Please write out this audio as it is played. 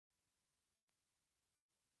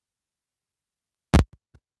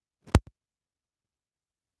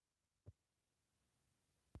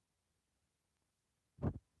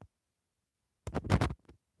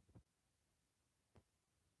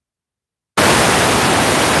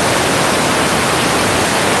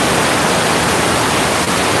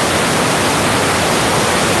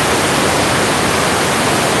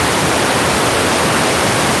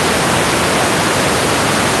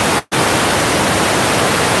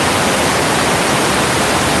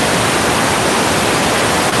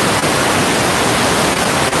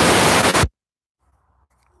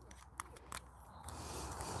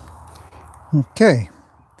Okay.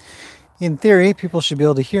 In theory, people should be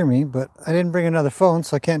able to hear me, but I didn't bring another phone,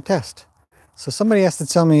 so I can't test. So somebody has to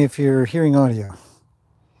tell me if you're hearing audio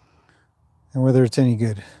and whether it's any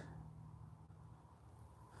good.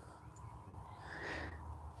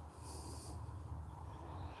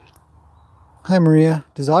 Hi, Maria.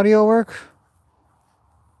 Does audio work?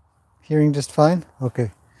 Hearing just fine?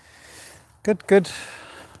 Okay. Good, good.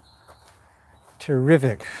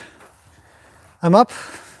 Terrific. I'm up.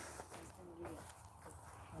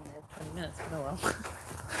 20 minutes. Oh well.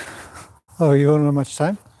 Oh, you don't have much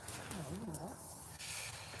time?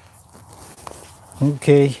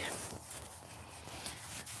 Okay.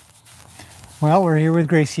 Well, we're here with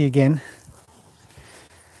Gracie again.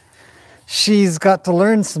 She's got to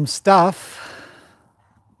learn some stuff,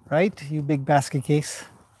 right? You big basket case.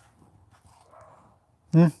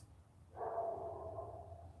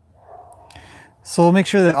 So we'll make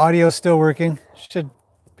sure that audio is still working.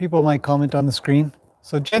 People might comment on the screen.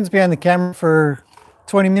 So Jen's behind the camera for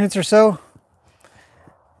 20 minutes or so.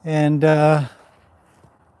 And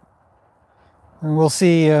we'll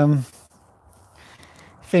see if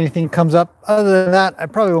anything comes up. Other than that, I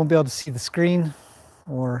probably won't be able to see the screen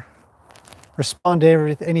or respond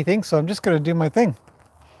to anything. So I'm just going to do my thing.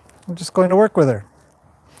 I'm just going to work with her.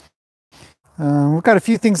 We've got a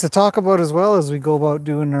few things to talk about as well as we go about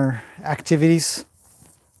doing our activities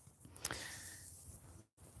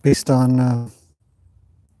based on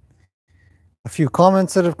a few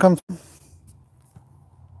comments that have come.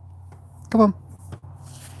 Come on.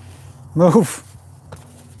 Move.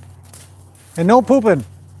 And no pooping.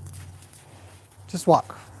 Just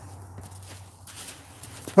walk.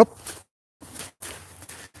 Oop.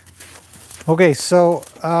 Okay, so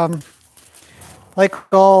like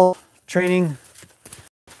all training,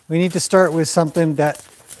 we need to start with something that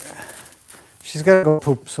she's got to go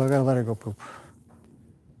poop, so I got to let her go poop.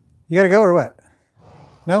 You got to go or what?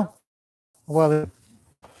 No? Well,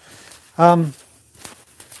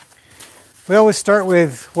 we always start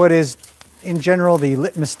with what is, in general, the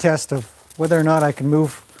litmus test of whether or not I can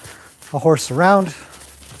move a horse around.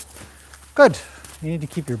 Good. You need to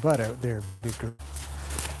keep your butt out there, big girl.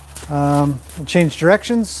 We'll change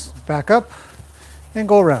directions, back up, and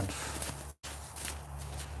go around.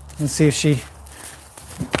 And see if she...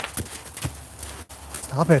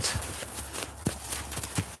 Stop it.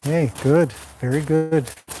 Hey, good. Very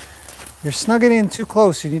good. You're snugging in too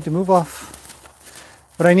close. You need to move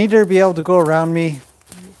off. But I need her to be able to go around me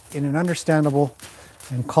in an understandable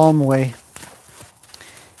and calm way.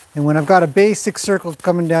 And when I've got a basic circle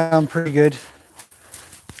coming down pretty good,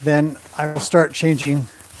 then I will start changing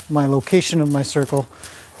my location of my circle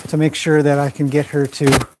to make sure that I can get her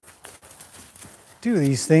to do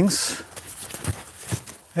these things.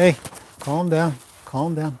 Hey, calm down,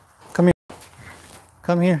 calm down. Come here.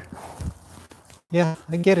 Come here. Yeah,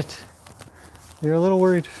 I get it. You're a little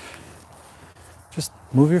worried. Just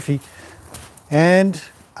move your feet. And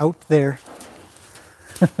out there.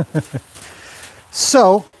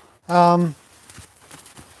 So, well,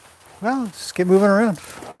 just get moving around.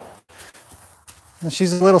 And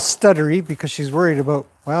she's a little stuttery because she's worried about,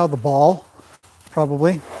 well, the ball,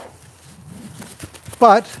 probably.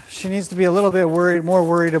 But she needs to be a little bit more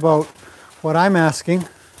worried about what I'm asking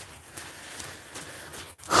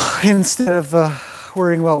instead of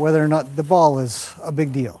worrying about whether or not the ball is a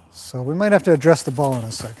big deal. So we might have to address the ball in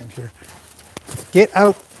a second here. Get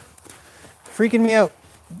out. Freaking me out.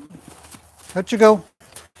 Out you go.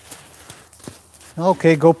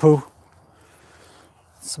 Okay, go poo.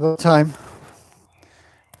 It's about time.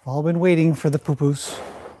 All been waiting for the poo-poos.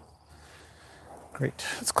 Great,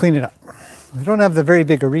 let's clean it up. We don't have the very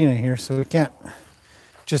big arena here, so we can't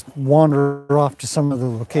just wander off to some other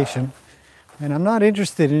location. And I'm not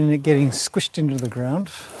interested in it getting squished into the ground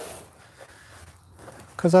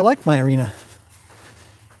because I like my arena.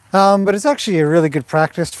 But it's actually a really good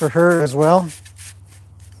practice for her as well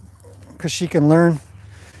because she can learn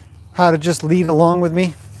how to just lead along with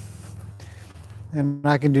me. And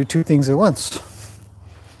I can do two things at once.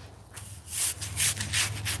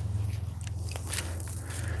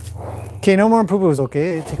 Okay, no more poo-poos,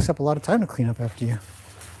 okay? It takes up a lot of time to clean up after you.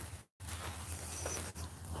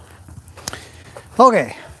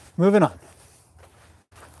 Okay, moving on.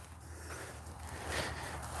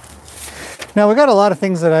 Now, we got a lot of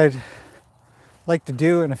things that I'd like to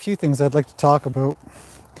do and a few things I'd like to talk about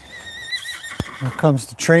when it comes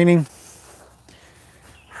to training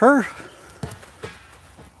her.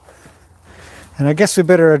 And I guess we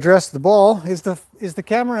better address the ball. Is the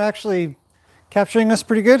camera actually capturing us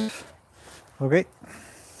pretty good? Okay.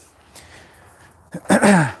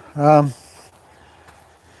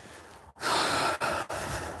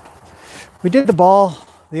 We did the ball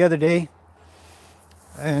the other day,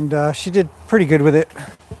 and she did pretty good with it.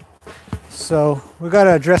 So we got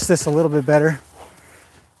to address this a little bit better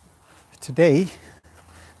today,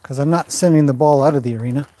 because I'm not sending the ball out of the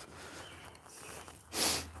arena.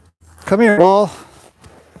 Come here, ball.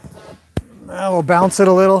 We'll bounce it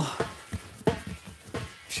a little.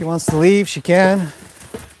 If she wants to leave, she can.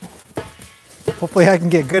 Hopefully I can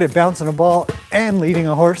get good at bouncing a ball and leading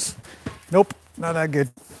a horse. Nope, not that good.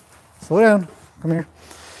 Slow down. Come here.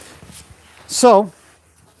 So,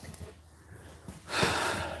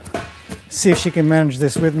 see if she can manage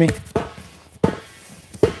this with me.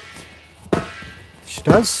 She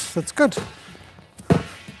does. That's good.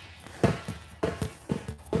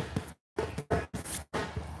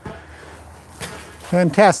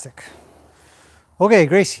 Fantastic. Okay,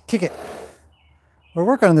 Gracie, kick it. We're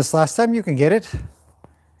working on this last time. You can get it.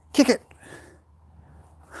 Kick it.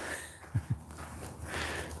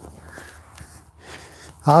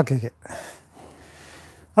 I'll kick it.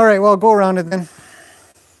 All right, well, go around it then.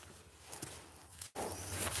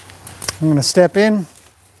 I'm going to step in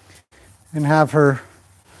and have her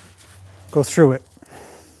go through it.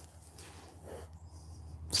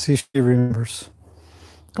 See if she remembers.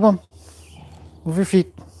 Come on. Move your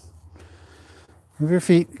feet. Move your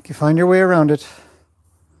feet. You can find your way around it.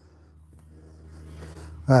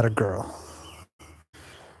 Atta girl.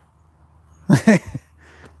 Keep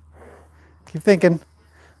thinking.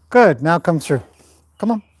 Good. Now come through.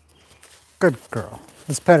 Come on. Good girl.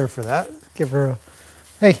 Let's pet her for that. Give her a...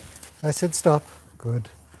 Hey, I said stop. Good.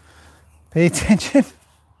 Pay attention.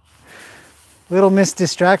 Little miss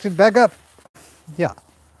distracted. Back up. Yeah.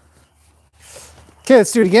 Okay,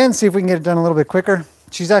 let's do it again. See if we can get it done a little bit quicker.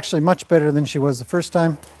 She's actually much better than she was the first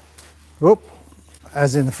time. Whoop.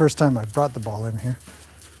 As in the first time I brought the ball in here.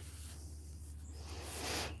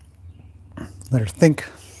 Let her think.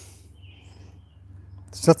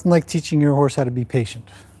 It's nothing like teaching your horse how to be patient.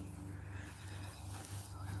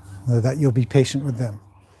 That you'll be patient with them.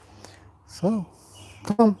 So,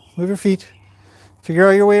 come on, move your feet. Figure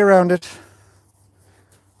out your way around it.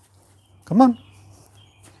 Come on.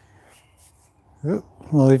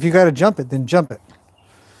 Well, if you got to jump it, then jump it.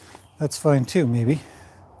 That's fine too, maybe.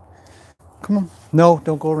 Come on. No,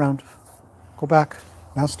 don't go around. Go back.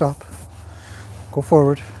 Now stop. Go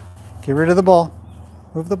forward. Get rid of the ball.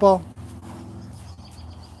 Move the ball.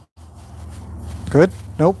 Good.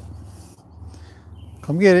 Nope.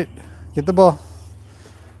 Come get it. Get the ball.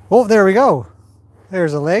 Oh, there we go.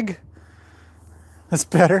 There's a leg. That's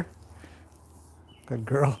better. Good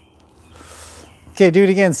girl. Okay, do it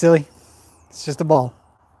again, silly. It's just a ball.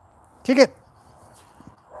 Kick it.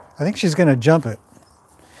 I think she's going to jump it.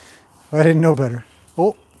 I didn't know better.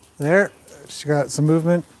 Oh, there. She got some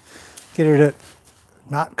movement. Get her to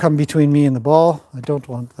not come between me and the ball. I don't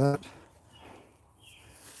want that.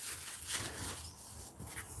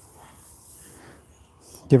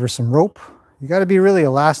 Give her some rope. You got to be really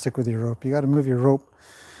elastic with your rope. You got to move your rope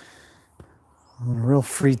on a real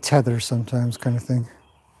free tether sometimes, kind of thing.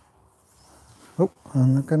 Oh,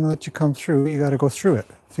 I'm not going to let you come through. You got to go through it.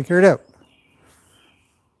 Figure it out.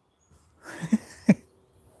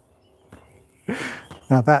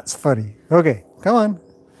 Now that's funny. Okay, come on.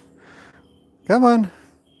 Come on.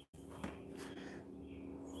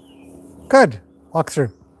 Good. Walk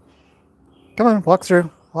through. Come on, walk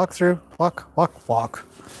through. Walk through. Walk, walk, walk.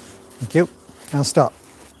 Thank you. Now stop.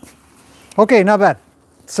 Okay, not bad.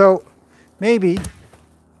 So maybe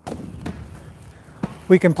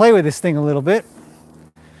we can play with this thing a little bit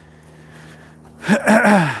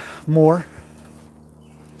more.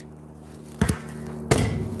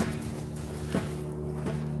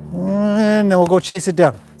 And then we'll go chase it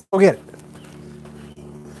down. Go get it.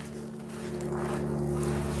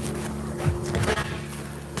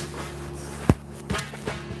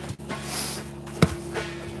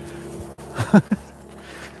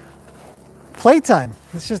 Playtime.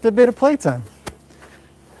 It's just a bit of playtime.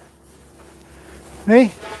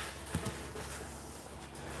 Hey.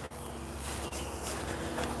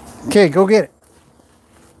 Okay, go get it.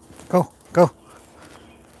 Go, go.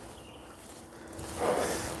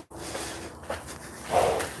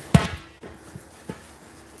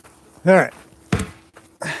 All right.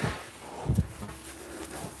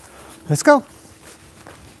 Let's go.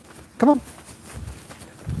 Come on.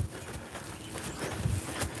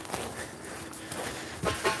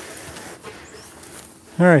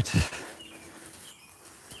 All right.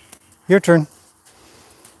 Your turn.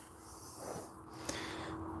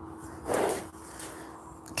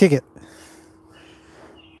 Kick it.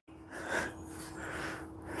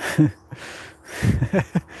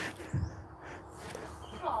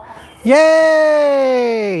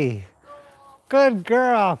 Yay! Good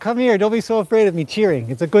girl. Come here. Don't be so afraid of me cheering.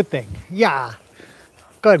 It's a good thing. Yeah.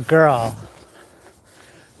 Good girl.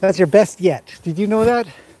 That's your best yet. Did you know that?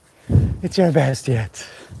 It's your best yet.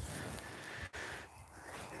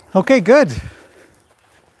 Okay, good.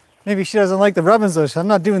 Maybe she doesn't like the rubbings though. I'm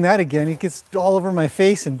not doing that again. It gets all over my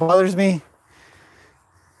face and bothers me.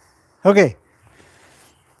 Okay.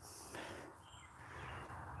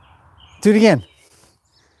 Do it again.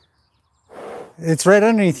 It's right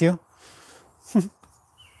underneath you.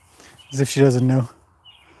 As if she doesn't know.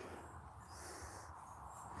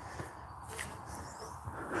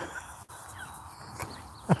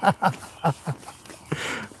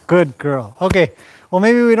 Good girl. Okay. Well,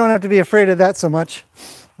 maybe we don't have to be afraid of that so much.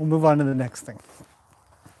 We'll move on to the next thing.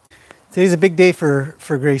 Today's a big day for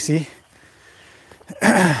Gracie.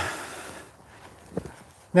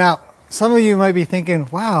 Now, some of you might be thinking,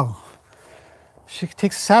 wow, she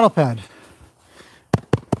takes a saddle pad.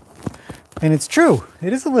 And it's true.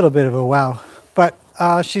 It is a little bit of a wow. But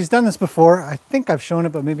she's done this before. I think I've shown it,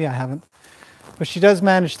 but maybe I haven't. But she does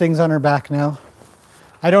manage things on her back now.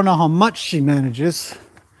 I don't know how much she manages,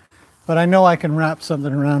 but I know I can wrap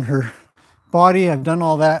something around her body. I've done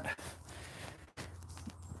all that.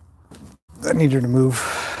 I need her to move.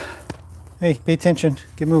 Hey, pay attention.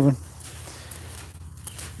 Get moving.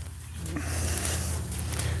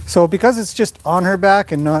 So because it's just on her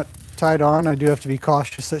back and not tied on, I do have to be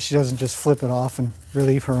cautious that she doesn't just flip it off and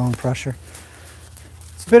relieve her own pressure.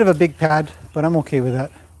 It's a bit of a big pad, but I'm okay with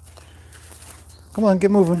that. Come on, get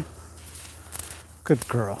moving. Good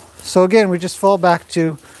girl. So again, we just fall back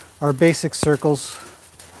to our basic circles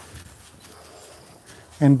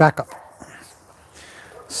and back up.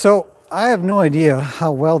 So I have no idea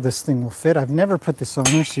how well this thing will fit. I've never put this on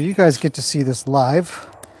her, so you guys get to see this live.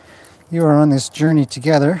 You are on this journey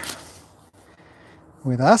together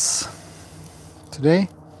with us today.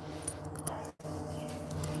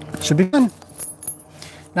 Should be fun.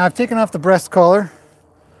 Now I've taken off the breast collar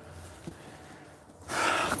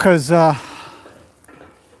because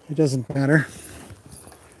it doesn't matter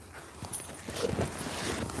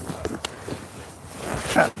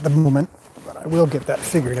at the moment, but I will get that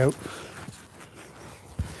figured out.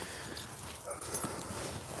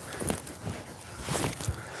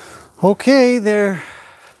 Okay there,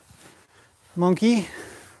 monkey.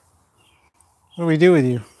 What do we do with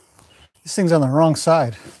you? This thing's on the wrong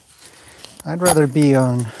side. I'd rather be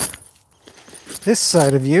on this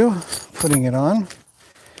side of you, putting it on.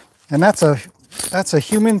 And that's a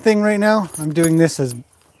human thing right now. I'm doing this as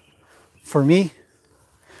for me,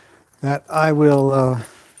 that I will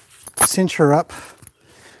cinch her up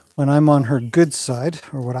when I'm on her good side,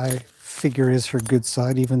 or what I figure is her good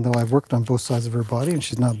side, even though I've worked on both sides of her body and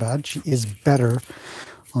she's not bad. She is better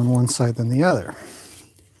on one side than the other.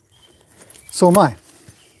 So am I.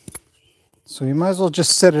 So you might as well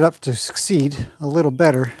just set it up to succeed a little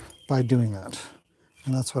better by doing that.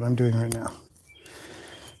 And that's what I'm doing right now.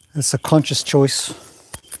 It's a conscious choice.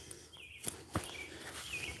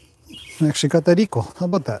 I actually got that equal. How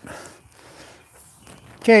about that?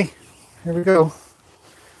 Okay, here we go.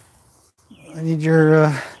 I need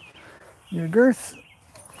your girth.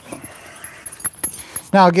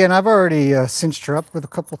 Now again, I've already cinched her up with a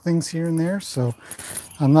couple things here and there, so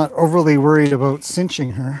I'm not overly worried about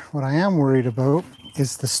cinching her. What I am worried about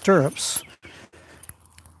is the stirrups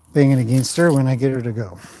banging against her when I get her to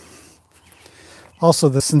go. Also,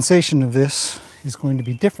 the sensation of this is going to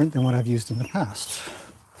be different than what I've used in the past.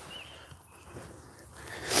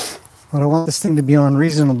 But I want this thing to be on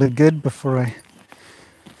reasonably good before I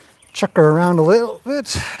chuck her around a little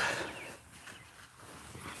bit.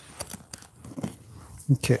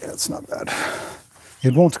 Okay, that's not bad.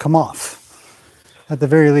 It won't come off, at the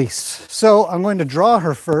very least. So I'm going to draw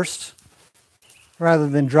her first, rather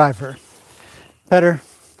than drive her. Better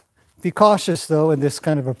be cautious, though, in this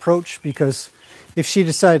kind of approach, because if she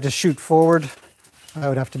decided to shoot forward, I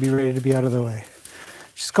would have to be ready to be out of the way.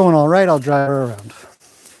 She's going all right, I'll drive her around.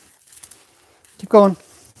 Keep going.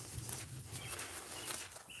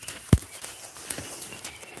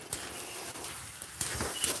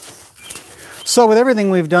 So with everything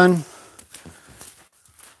we've done,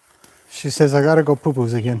 she says, I gotta go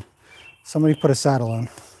poo-poos again. Somebody put a saddle on.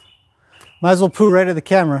 Might as well poo right at the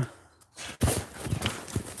camera.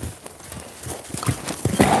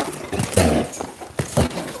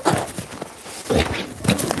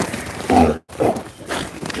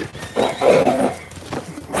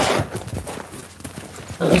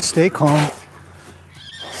 Stay calm.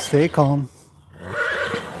 Stay calm.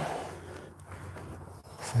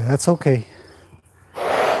 That's okay.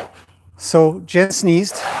 So Jen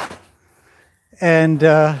sneezed, and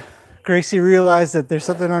Gracie realized that there's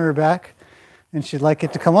something on her back and she'd like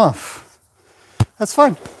it to come off. That's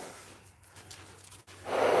fine.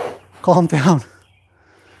 Calm down.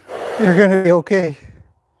 You're gonna be okay.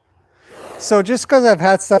 So just because I've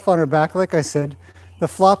had stuff on her back, like I said, the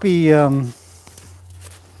floppy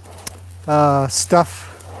stuff,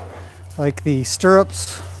 like the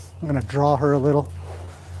stirrups, I'm gonna draw her a little.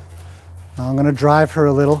 I'm gonna drive her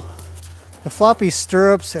a little. The floppy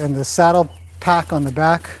stirrups and the saddle pack on the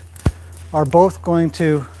back are both going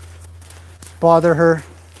to bother her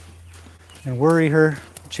and worry her.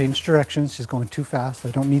 Change directions. She's going too fast. I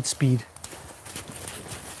don't need speed.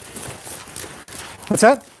 What's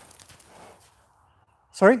that?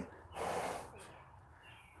 Sorry?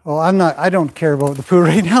 Well, I don't care about the poo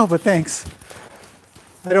right now, but thanks.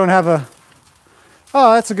 I don't have a...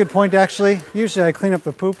 Oh, that's a good point, actually. Usually I clean up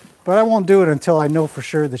the poop, but I won't do it until I know for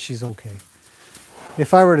sure that she's okay.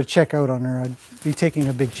 If I were to check out on her, I'd be taking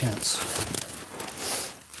a big chance.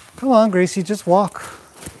 Come on, Gracie, just walk.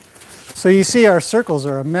 So you see our circles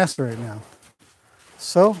are a mess right now.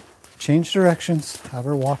 So change directions, have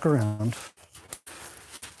her walk around.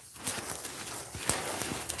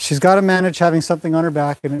 She's got to manage having something on her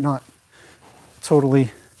back and it not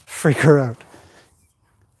totally freak her out.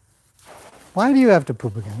 Why do you have to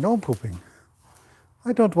poop again? No pooping.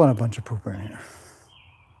 I don't want a bunch of poop in here.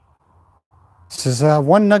 This is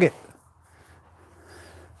one nugget.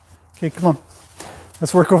 Okay, come on.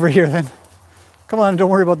 Let's work over here then. Come on, don't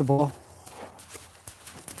worry about the ball.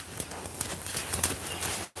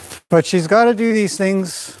 But she's got to do these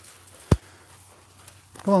things.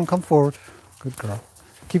 Come on, come forward. Good girl.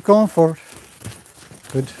 Keep going forward.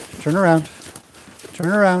 Good. Turn around. Turn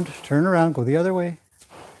around. Turn around. Go the other way.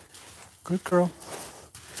 Good girl.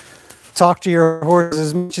 Talk to your horse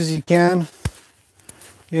as much as you can.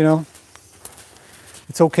 You know,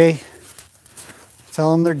 it's okay.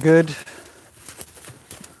 Tell them they're good.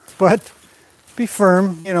 But be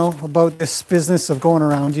firm, you know, about this business of going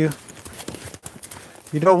around you.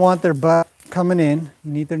 You don't want their butt coming in.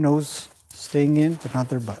 You need their nose staying in, but not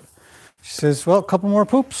their butt. She says, well, a couple more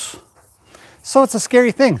poops. So it's a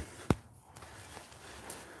scary thing.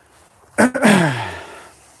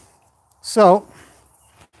 So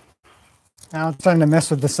now it's time to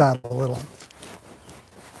mess with the saddle a little.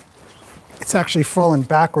 It's actually falling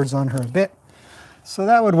backwards on her a bit. So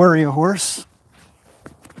that would worry a horse.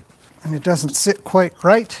 And it doesn't sit quite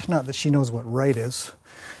right. Not that she knows what right is.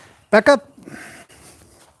 Back up.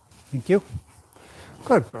 Thank you.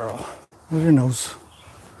 Good girl. Move your nose.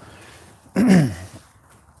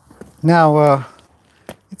 Now,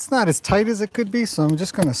 it's not as tight as it could be, so I'm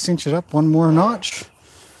just going to cinch it up one more notch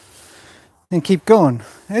and keep going.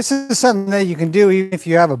 This is something that you can do even if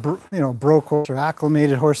you have a broke horse or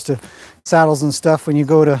acclimated horse to saddles and stuff. When you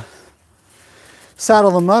go to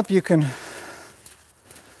saddle them up, you can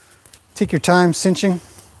take your time cinching.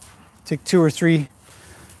 Take 2 or 3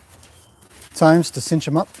 times to cinch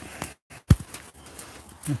them up.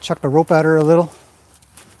 And chuck the rope at her a little.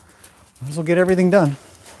 This will get everything done.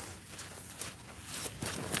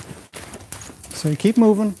 So you keep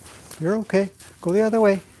moving. You're okay. Go the other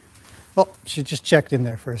way. Oh, she just checked in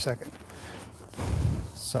there for a second.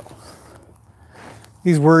 So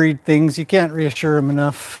these worried things, you can't reassure them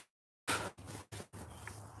enough.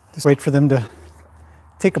 Just wait for them to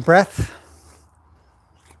take a breath.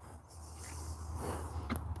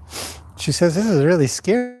 She says, this is really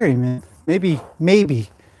scary, man. Maybe you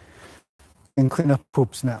can clean up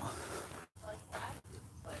poops now.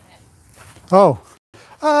 Oh,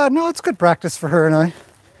 no, it's good practice for her and I.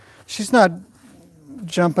 She's not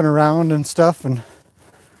jumping around and stuff and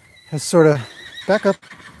has sort of back up,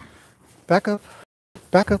 back up,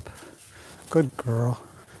 back up. Good girl.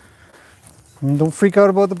 And don't freak out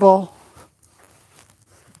about the ball.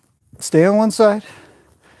 Stay on one side.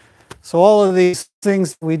 So all of these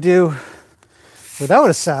things we do without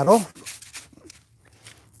a saddle,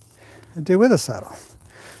 I do with a saddle.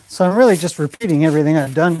 So I'm really just repeating everything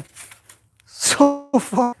I've done so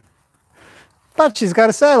far. But she's got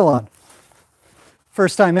a saddle on.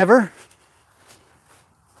 First time ever.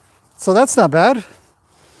 So that's not bad.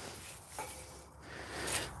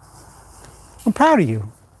 I'm proud of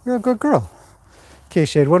you. You're a good girl. Okay,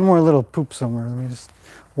 she had one more little poop somewhere. Let me just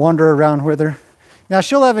wander around with her. Now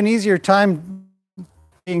she'll have an easier time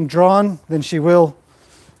being drawn than she will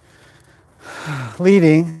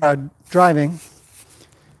driving.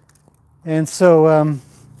 And so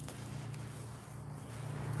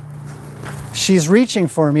she's reaching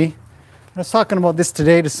for me. I was talking about this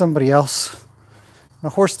today to somebody else. A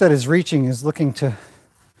horse that is reaching is looking to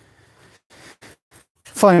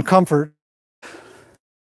find comfort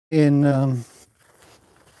in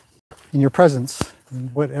your presence.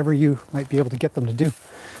 and whatever you might be able to get them to do.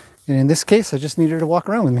 And in this case, I just need her to walk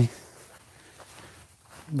around with me.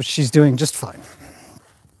 But she's doing just fine.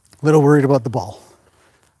 A little worried about the ball.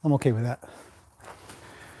 I'm okay with that.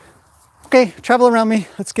 Okay, travel around me.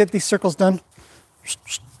 Let's get these circles done.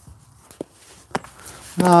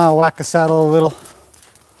 Whack the saddle a little.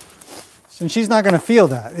 And she's not going to feel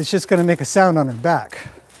that. It's just going to make a sound on her back.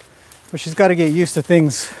 But she's got to get used to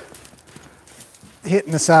things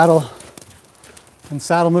hitting the saddle and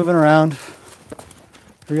saddle moving around,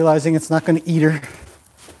 realizing it's not going to eat her.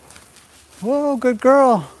 Whoa, good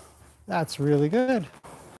girl. That's really good.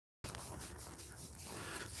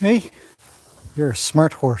 Hey, you're a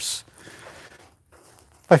smart horse.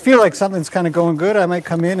 If I feel like something's kind of going good, I might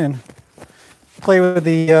come in and play with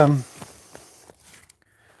the,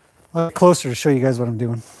 closer to show you guys what I'm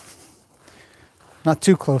doing. Not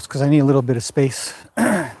too close because I need a little bit of space.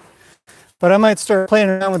 But I might start playing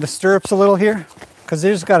around with the stirrups a little here because they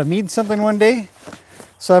just got to meet something one day.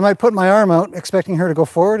 So I might put my arm out expecting her to go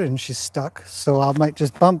forward and she's stuck. So I might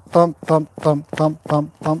just bump, bump, bump, bump, bump,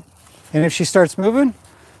 bump, bump. And if she starts moving,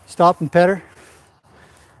 stop and pet her.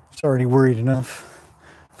 She's already worried enough.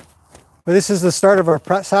 But this is the start of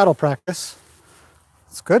our saddle practice.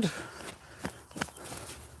 It's good.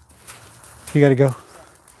 You gotta go.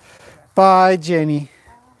 Bye, Jenny.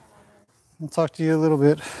 I'll talk to you a little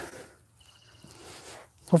bit.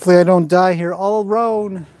 Hopefully I don't die here all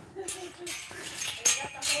alone.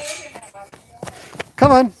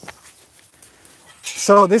 Come on.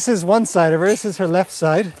 So this is one side of her. This is her left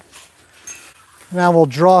side. Now we'll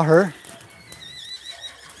draw her.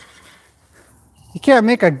 You can't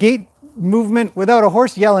make a gait movement without a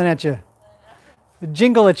horse yelling at you. You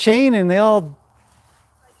jingle a chain and they all...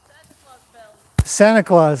 Santa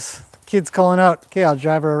Claus. Kids calling out. Okay, I'll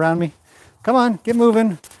drive her around me. Come on, get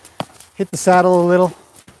moving. Hit the saddle a little.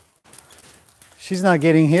 She's not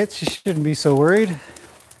getting hit. She shouldn't be so worried.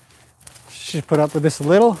 She should put up with this a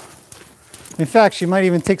little. In fact, she might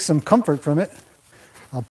even take some comfort from it.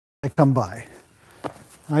 I'll come by.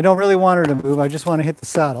 I don't really want her to move. I just want to hit the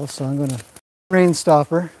saddle, so I'm going to rein stop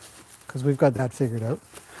her because we've got that figured out.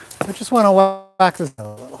 I just want to whack this a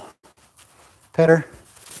little. Pet her,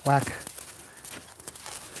 whack.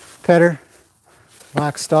 Pet her,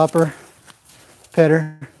 whack, stop her. Pet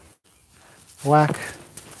her, whack,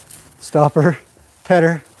 stop her. Pet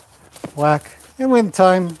her, whack. And with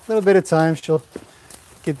time, a little bit of time, she'll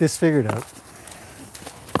get this figured out.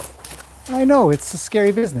 I know, it's a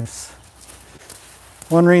scary business.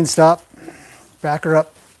 One rein stop, back her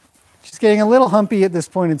up. She's getting a little humpy at this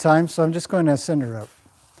point in time, so I'm just going to send her out.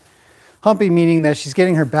 Humpy meaning that she's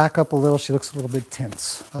getting her back up a little. She looks a little bit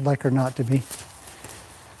tense. I'd like her not to be.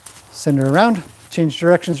 Send her around, change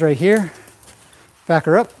directions right here. Back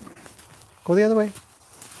her up, go the other way.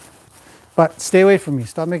 But stay away from me,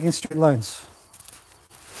 stop making straight lines.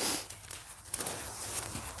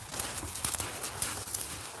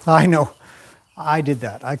 I know, I did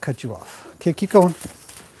that, I cut you off. Okay, keep going.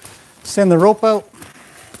 Send the rope out.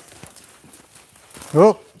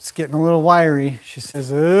 Oh, it's getting a little wiry. She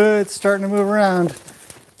says, it's starting to move around.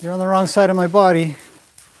 You're on the wrong side of my body.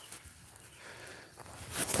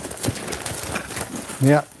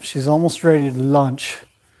 Yeah, she's almost ready to launch.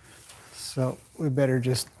 So we better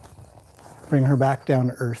just bring her back down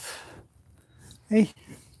to earth. Hey,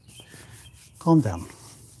 calm down.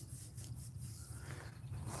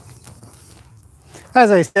 As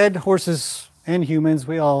I said, horses and humans,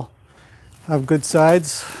 we all have good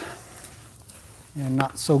sides and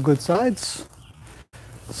not so good sides.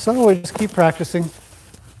 So we just keep practicing.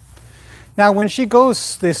 Now when she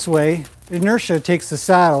goes this way, inertia takes the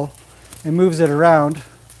saddle and moves it around in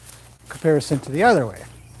comparison to the other way.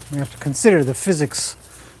 We have to consider the physics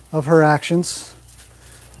of her actions.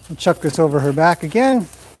 I'll chuck this over her back again.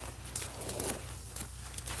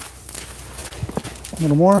 A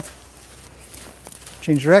little more.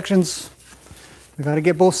 Change directions. We got to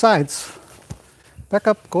get both sides. Back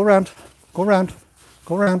up, go around, go around,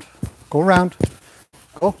 go around, go around.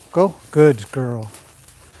 Go, go. Good girl.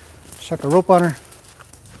 Chuck a rope on her.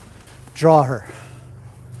 Draw her.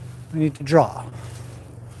 We need to draw.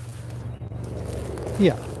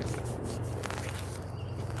 Yeah.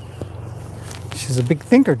 She's a big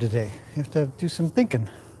thinker today. You have to do some thinking.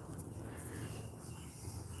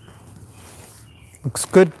 Looks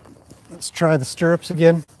good. Let's try the stirrups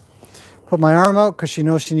again. Put my arm out because she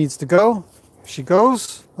knows she needs to go. She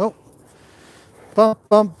goes. Oh. Bump,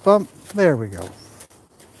 bump, bump. There we go.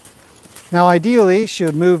 Now ideally she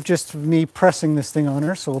would move just with me pressing this thing on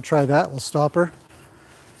her, so we'll try that. We'll stop her.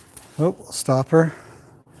 Oh, we'll stop her.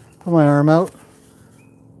 Put my arm out.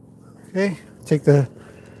 Okay, take the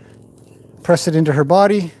Press it into her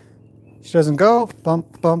body. She doesn't go.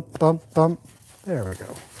 Bump, bump, bump, bump. There we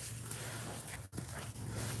go.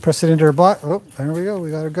 Press it into her body. Oh, there we go.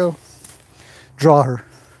 We got to go. Draw her.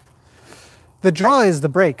 The draw is the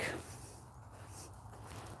break.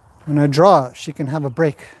 When I draw, she can have a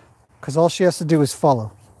break because all she has to do is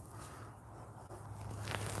follow.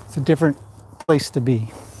 It's a different place to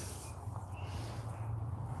be.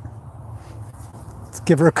 Let's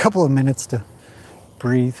give her a couple of minutes to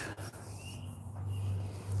breathe.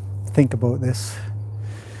 Think about this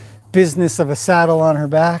business of a saddle on her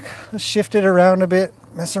back. Let's shift it around a bit,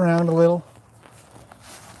 mess around a little.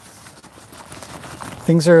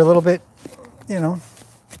 Things are a little bit,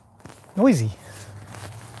 noisy.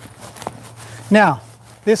 Now,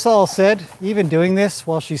 this all said, even doing this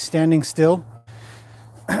while she's standing still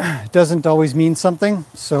doesn't always mean something.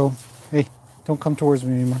 So, hey, don't come towards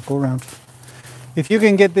me anymore. Go around. If you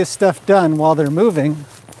can get this stuff done while they're moving,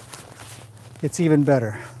 it's even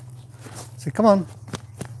better. So come on.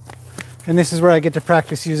 And this is where I get to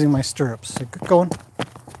practice using my stirrups. So good going.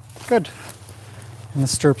 Good. And the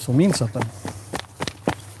stirrups will mean something.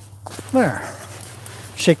 There.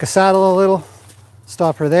 Shake a saddle a little.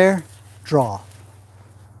 Stop her there. Draw.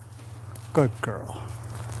 Good girl.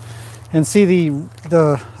 And see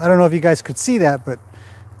the I don't know if you guys could see that, but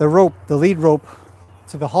the rope, the lead rope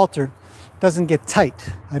to the halter doesn't get tight.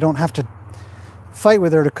 I don't have to fight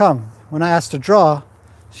with her to come. When I ask to draw,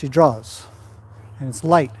 she draws. And it's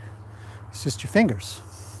light. It's just your fingers.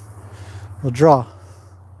 We'll draw.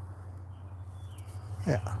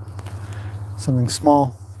 Yeah. Something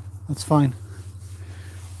small. That's fine.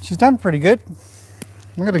 She's done pretty good.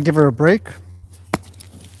 I'm going to give her a break.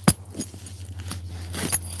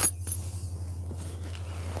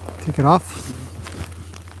 Take it off.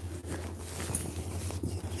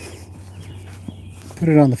 Put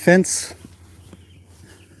it on the fence.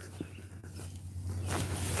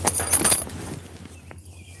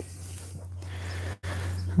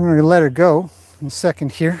 I'm going to let her go in a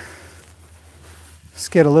second here. Let's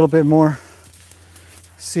get a little bit more.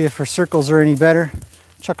 See if her circles are any better.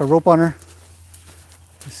 Chuck a rope on her.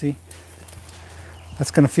 You see? That's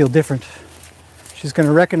going to feel different. She's going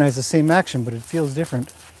to recognize the same action, but it feels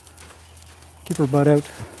different. Keep her butt out.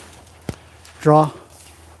 Draw.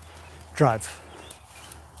 Drive.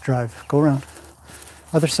 Drive. Go around.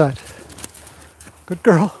 Other side. Good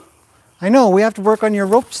girl. I know, we have to work on your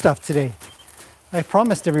rope stuff today. I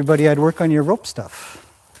promised everybody I'd work on your rope stuff.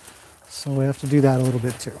 So we have to do that a little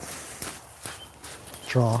bit too.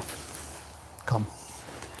 Draw. Come.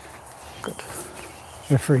 Good.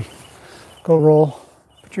 You're free. Go roll.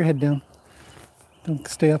 Put your head down. Don't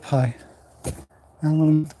stay up high.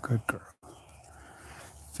 Good girl.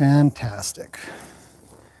 Fantastic.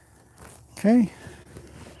 Okay.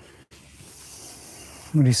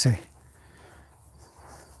 What do you say?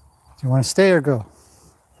 Do you want to stay or go?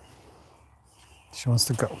 She wants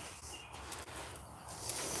to go.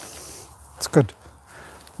 It's good.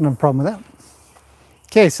 No problem with that.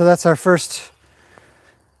 Okay, so that's our first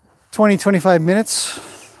 20-25 minutes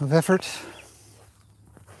of effort.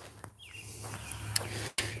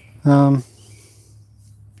 I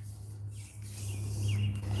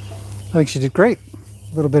think she did great.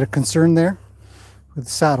 A little bit of concern there with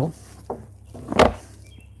the saddle.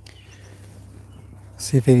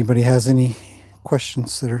 See if anybody has any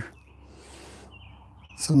questions that are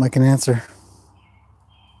something I can answer.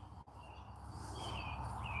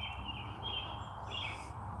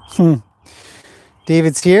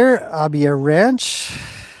 David's here. Abia Ranch.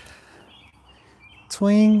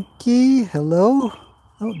 Twinkie, hello.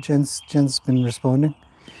 Oh, Jen's been responding.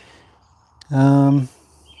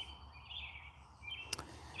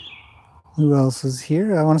 Who else is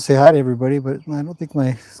here? I want to say hi to everybody, but I don't think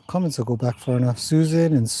my comments will go back far enough.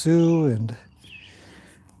 Susan and Sue and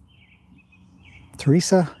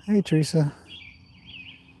Teresa. Hey, Teresa.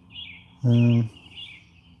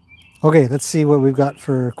 Okay, let's see what we've got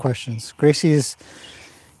for questions. Gracie is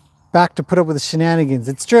back to put up with the shenanigans.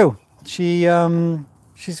 It's true. She's going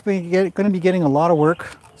to be getting a lot of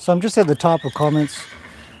work. So I'm just at the top of comments.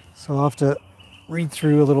 So I'll have to read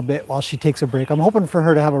through a little bit while she takes a break. I'm hoping for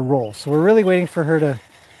her to have a roll. So we're really waiting for her to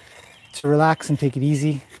relax and take it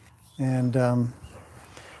easy and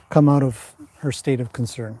come out of her state of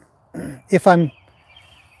concern. If I'm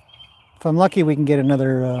lucky, we can get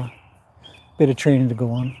another bit of training to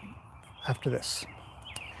go on after this.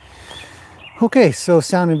 Okay, so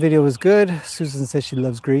sound and video is good. Susan says she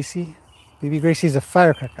loves Gracie. Baby Gracie's a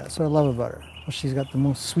firecracker. That's what I love about her. Well, she's got the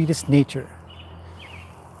most sweetest nature.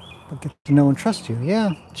 I'll get to know and trust you.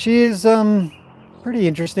 Yeah, she is pretty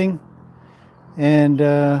interesting. And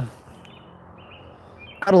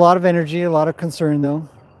Got a lot of energy, a lot of concern though.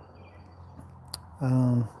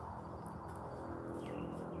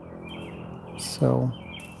 So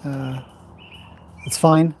it's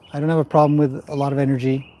fine. I don't have a problem with a lot of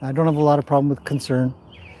energy. I don't have a lot of problem with concern.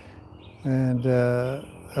 And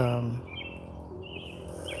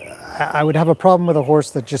I would have a problem with a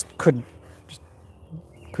horse that just couldn't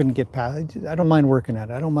get past. I don't mind working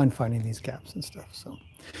at it. I don't mind finding these gaps and stuff. So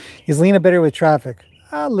is Lena better with traffic?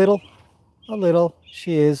 A little.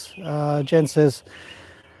 She is. Jen says,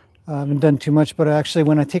 I haven't done too much, but actually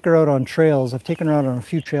when I take her out on trails, I've taken her out on a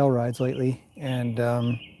few trail rides lately, and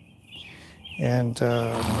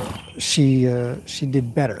she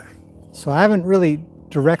did better. So I haven't really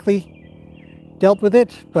directly dealt with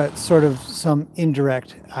it, but sort of some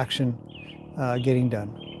indirect action getting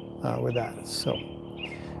done with that. So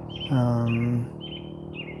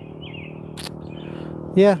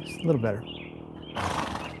yeah, it's a little better.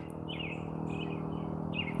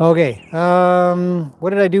 Okay, what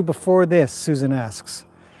did I do before this? Susan asks.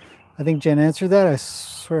 I think Jen answered that. I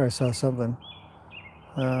swear I saw something.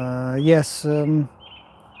 Yes.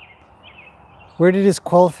 Where did his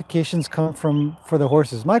qualifications come from for the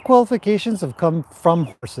horses? My qualifications have come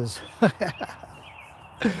from horses.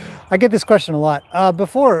 I get this question a lot.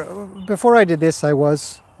 Before I did this, I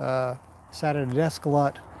was sat at a desk a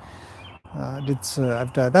lot.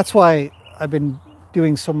 That's why I've been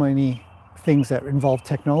doing so many things that involve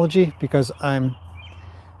technology, because I've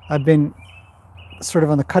been sort of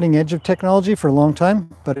on the cutting edge of technology for a long time,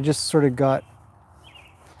 but I just sort of got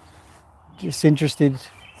just interested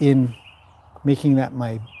in making that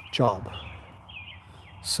my job.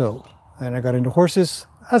 So, and I got into horses.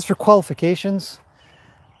 As for qualifications,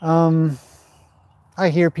 I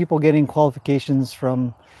hear people getting qualifications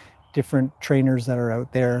from different trainers that are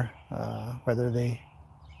out there, whether they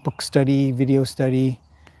book study, video study.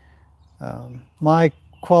 My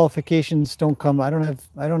qualifications don't come. I don't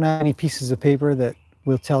have any pieces of paper that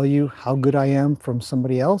will tell you how good I am from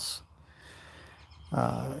somebody else.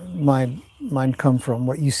 Mine come from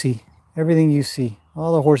what you see, everything you see,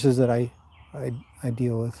 all the horses that I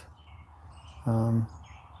deal with.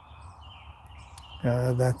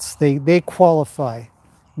 They qualify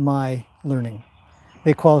my learning.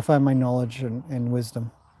 They qualify my knowledge and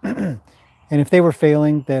wisdom. And if they were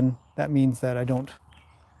failing, then that means that I don't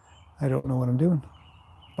know what I'm doing.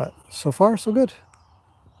 But so far, so good.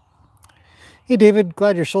 Hey, David,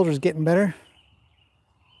 glad your shoulder's getting better.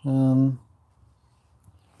 You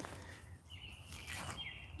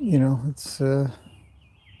know, it's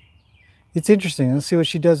interesting. Let's see what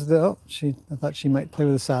she does. I thought she might play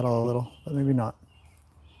with the saddle a little, but maybe not.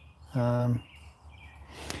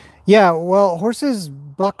 Yeah, well, horses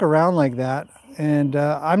buck around like that, and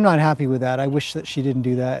I'm not happy with that. I wish that she didn't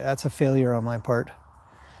do that. That's a failure on my part.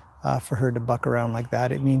 For her to buck around like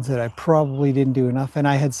that. It means that I probably didn't do enough. And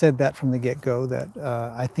I had said that from the get-go, that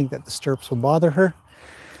I think that the stirrups will bother her.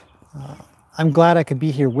 I'm glad I could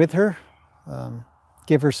be here with her,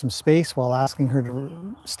 give her some space while asking her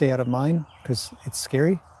to stay out of mine, because it's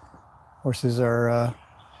scary. Horses are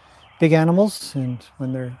big animals, and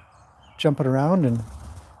when they're jumping around and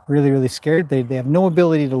really, really scared, they have no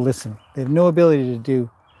ability to listen. They have no ability to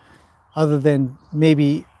do other than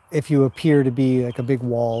maybe if you appear to be like a big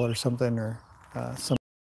wall or something, or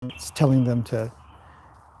someone's telling them to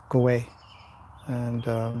go away. And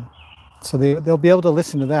so they'll be able to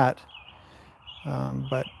listen to that.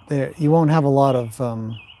 But you won't have a lot of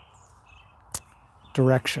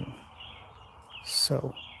direction.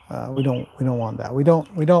 So we don't want that. We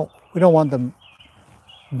don't want them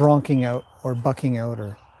bronking out or bucking out,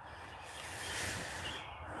 or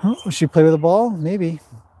will she play with the ball? Maybe.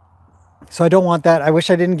 So I don't want that. I wish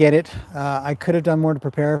I didn't get it. I could have done more to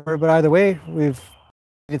prepare for it, but either way, we've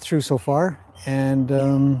made it through so far, and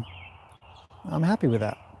I'm happy with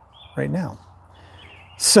that right now.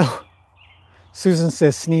 So Susan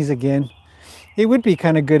says, sneeze again. It would be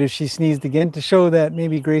kind of good if she sneezed again to show that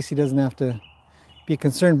maybe Gracie doesn't have to be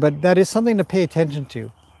concerned, but that is something to pay attention to.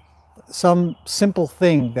 Some simple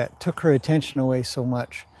thing that took her attention away so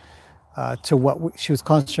much to what she was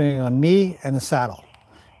concentrating on, me and the saddle.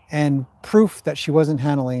 And proof that she wasn't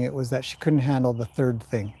handling it was that she couldn't handle the third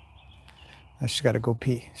thing. She's got to go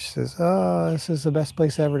pee. She says, oh, this is the best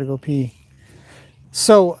place ever to go pee.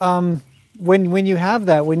 So when you have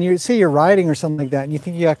that, when you say you're riding or something like that, and you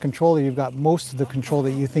think you got control, or you've got most of the control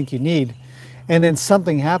that you think you need, and then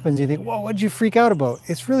something happens, you think, whoa, what'd you freak out about?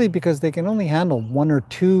 It's really because they can only handle one or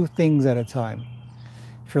two things at a time,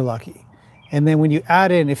 if you're lucky. And then when you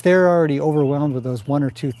add in, if they're already overwhelmed with those one or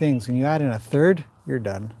two things, and you add in a third, you're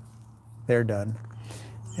done. They're done.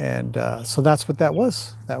 And so that's what that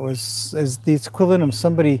was. That was is the equivalent of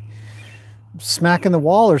somebody smacking the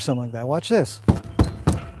wall or something like that. Watch this.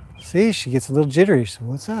 See, she gets a little jittery. So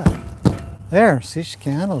what's that? There, see, she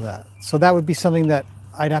can't handle that. So that would be something that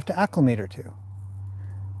I'd have to acclimate her to.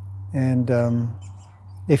 And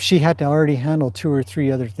if she had to already handle 2 or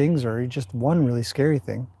 3 other things, or just one really scary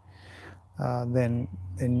thing, then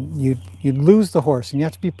you'd lose the horse, and you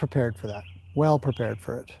have to be prepared for that. Well prepared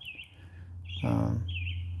for it.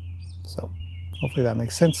 So hopefully that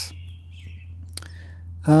makes sense.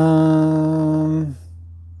 You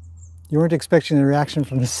weren't expecting the reaction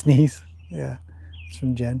from the sneeze. Yeah, it's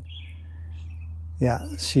from Jen. Yeah,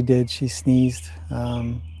 she did. She sneezed.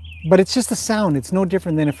 But it's just a sound. It's no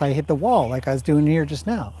different than if I hit the wall like I was doing here just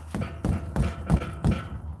now.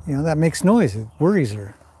 You know, that makes noise. It worries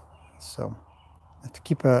her. So I have to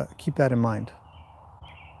keep that in mind.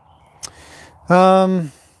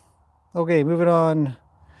 Okay, moving on.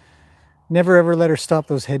 Never ever let her stop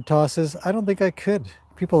those head tosses. I don't think I could.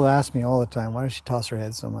 People ask me all the time, why does she toss her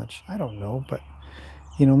head so much? I don't know, but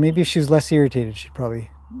you know, maybe if she was less irritated, she'd probably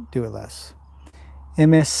do it less.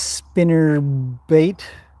 MS Spinnerbait.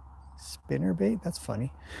 Spinnerbait? That's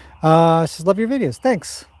funny. Says, love your videos.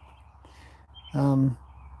 Thanks. That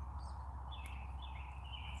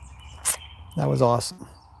was awesome.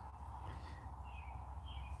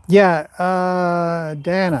 Yeah,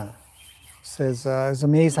 Dana says, I was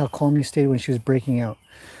amazed how calm you stayed when she was breaking out.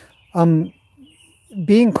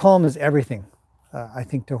 Being calm is everything, I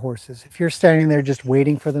think, to horses. If you're standing there just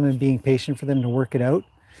waiting for them and being patient for them to work it out,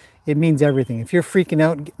 it means everything. If you're freaking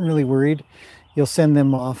out and getting really worried, you'll send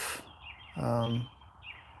them off.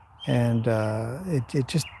 It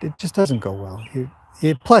just doesn't go well.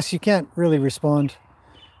 Plus, you can't really respond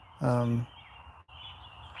to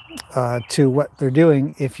what they're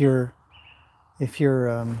doing if you're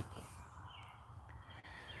freaking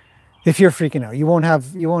out. You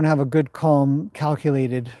won't have a good, calm,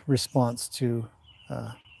 calculated response to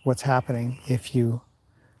what's happening if you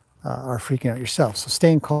are freaking out yourself. So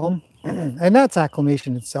staying calm, and that's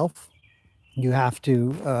acclimation itself. You have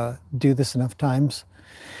to do this enough times,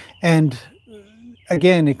 and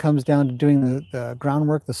again, it comes down to doing the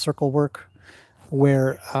groundwork, the circle work,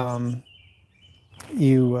 where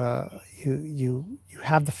you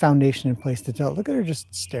have the foundation in place to tell. Look at her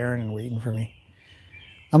just staring and waiting for me.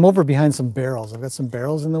 I'm over behind some barrels. I've got some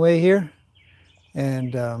barrels in the way here,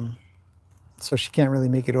 and so she can't really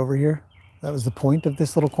make it over here. That was the point of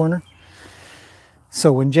this little corner.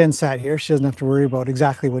 So when Jen sat here, she doesn't have to worry about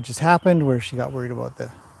exactly what just happened, where she got worried about the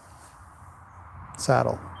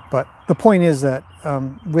saddle. But the point is that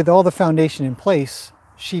with all the foundation in place,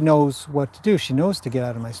 she knows what to do. She knows to get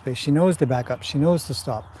out of my space. She knows to back up. She knows to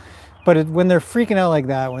stop. But when they're freaking out like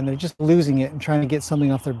that, when they're just losing it and trying to get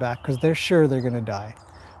something off their back because they're sure they're going to die.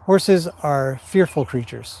 Horses are fearful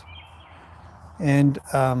creatures. And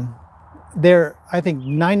I think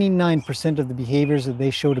 99% of the behaviors that they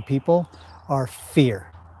show to people are fear.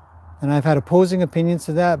 And I've had opposing opinions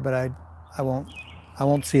to that, but I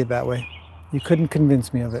won't see it that way. You couldn't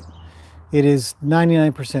convince me of it. It is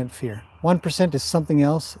 99% fear. 1% is something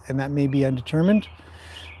else, and that may be undetermined,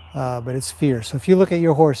 but it's fear. So if you look at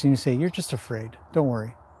your horse and you say, you're just afraid, don't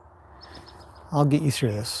worry. I'll get you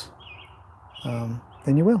through this.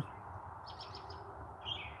 Then you will.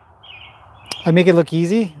 I make it look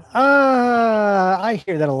easy. I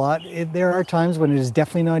hear that a lot. There are times when it is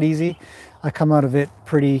definitely not easy. I come out of it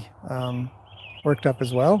pretty worked up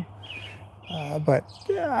as well. But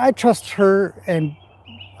I trust her, and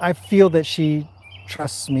I feel that she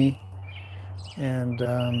trusts me, and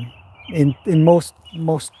in most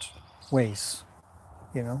ways,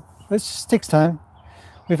 you know. It just takes time.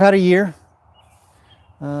 We've had a year,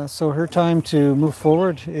 so her time to move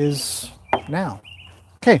forward is now.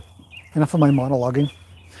 Okay, enough of my monologuing.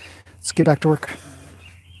 Let's get back to work.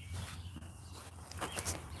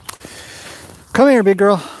 Come here, big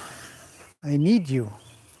girl. I need you.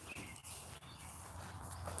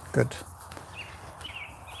 Good.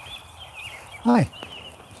 Hi.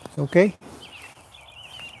 Okay?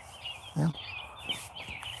 Yeah.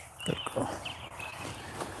 Good girl.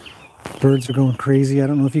 Birds are going crazy. I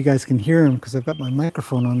don't know if you guys can hear them because I've got my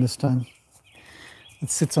microphone on this time. It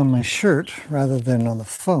sits on my shirt rather than on the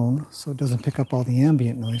phone, so it doesn't pick up all the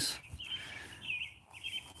ambient noise.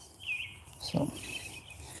 So,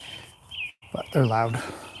 but they're loud.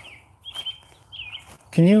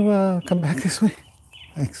 Can you come back this way?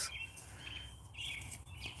 Thanks.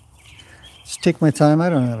 Just take my time. I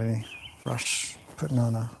don't have any rush putting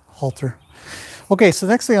on a halter. Okay, so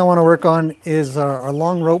the next thing I want to work on is our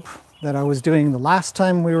long rope that I was doing the last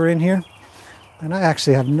time we were in here. And I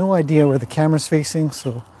actually have no idea where the camera's facing,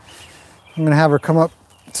 so I'm gonna have her come up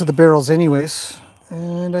to the barrels anyways,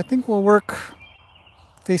 and I think we'll work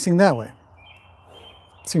facing that way.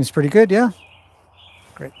 Seems pretty good, yeah?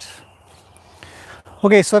 Great.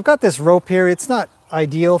 Okay, so I've got this rope here. It's not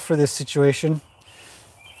ideal for this situation.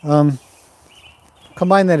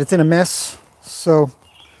 Combine that it's in a mess, so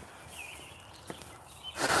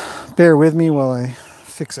bear with me while I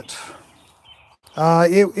fix it.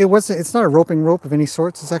 It's not a roping rope of any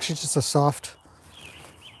sorts. It's actually just a soft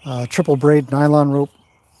triple braid nylon rope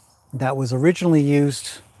that was originally used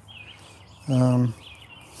for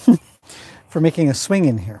making a swing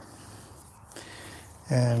in here.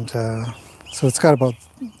 And so it's got about,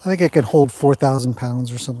 I think it can hold 4,000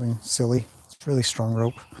 pounds or something silly. It's a really strong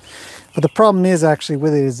rope. But the problem is actually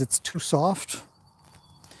with it is it's too soft.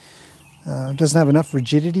 It doesn't have enough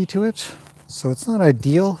rigidity to it. So it's not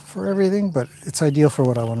ideal for everything, but it's ideal for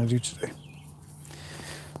what I want to do today.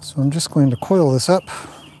 So I'm just going to coil this up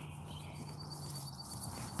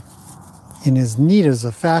in as neat as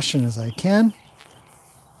a fashion as I can.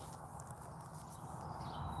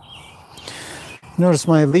 Notice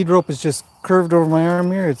my lead rope is just curved over my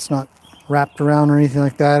arm here. It's not wrapped around or anything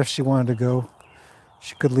like that. If she wanted to go,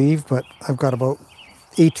 she could leave, but I've got about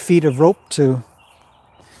 8 feet of rope to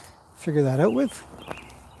figure that out with.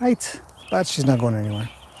 Right, but she's not going anywhere.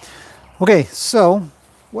 Okay, so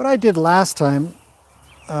what I did last time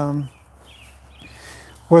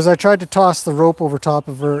was I tried to toss the rope over top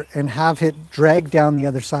of her and have it drag down the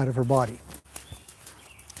other side of her body.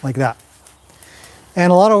 Like that. And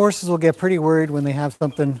a lot of horses will get pretty worried when they have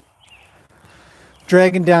something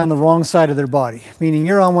dragging down the wrong side of their body, meaning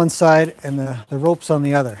you're on one side and the rope's on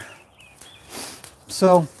the other.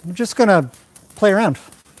 So I'm just gonna play around.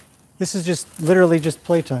 This is just literally just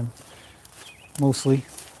playtime, mostly.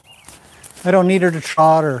 I don't need her to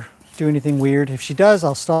trot or do anything weird. If she does,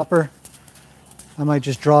 I'll stop her. I might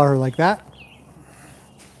just draw her like that,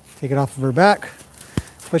 take it off of her back.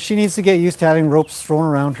 But she needs to get used to having ropes thrown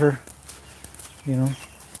around her. You know,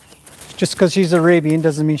 just because she's Arabian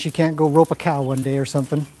doesn't mean she can't go rope a cow one day or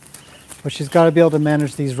something. But she's got to be able to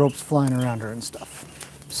manage these ropes flying around her and stuff.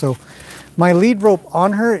 So my lead rope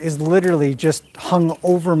on her is literally just hung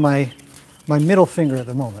over my middle finger at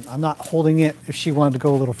the moment. I'm not holding it. If she wanted to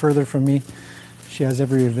go a little further from me, she has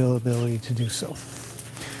every availability to do so.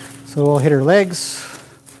 So I'll hit her legs,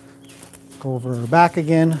 go over her back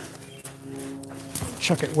again,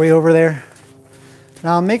 chuck it way over there.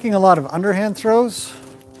 Now I'm making a lot of underhand throws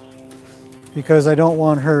because I don't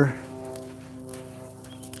want her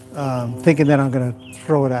thinking that I'm going to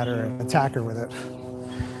throw it at her and attack her with it.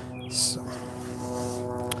 So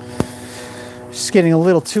she's getting a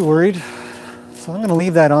little too worried. So I'm going to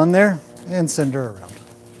leave that on there and send her around.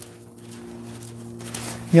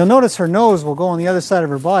 You'll notice her nose will go on the other side of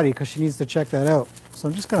her body because she needs to check that out. So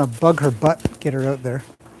I'm just going to bug her butt, get her out there.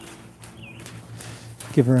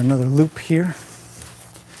 Give her another loop here.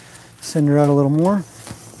 Send her out a little more.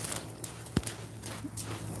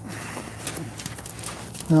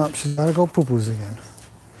 No, she's got to go poo-poos again.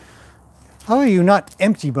 How are you not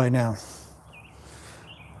empty by now?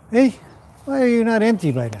 Hey, why are you not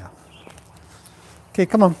empty by now? Okay,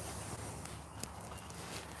 come on.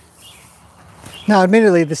 Now,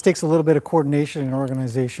 admittedly, this takes a little bit of coordination and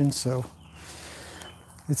organization, so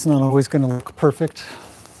it's not always going to look perfect.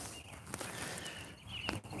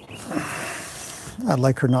 I'd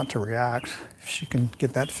like her not to react if she can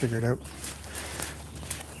get that figured out.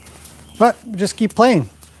 But just keep playing.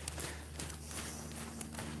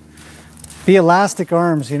 Be elastic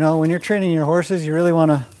arms, you know, when you're training your horses, you really want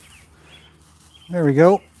to, there we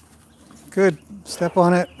go. Good, step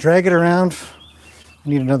on it, drag it around.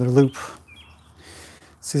 Need another loop.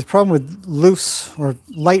 See, the problem with loose or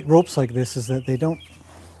light ropes like this is that they don't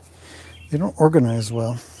organize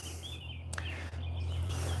well.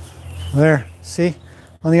 There, see?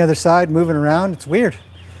 On the other side, moving around, it's weird.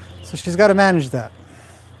 So she's got to manage that.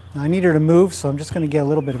 Now I need her to move, so I'm just going to get a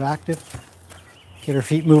little bit of active. Get her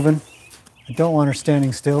feet moving. I don't want her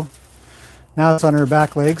standing still. Now it's on her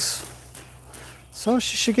back legs. So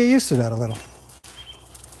she should get used to that a little.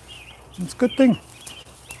 It's a good thing.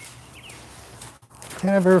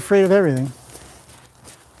 Can't have her afraid of everything.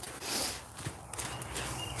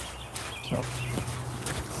 So,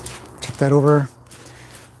 check that over.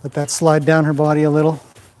 Let that slide down her body a little.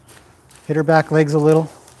 Hit her back legs a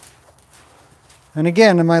little. And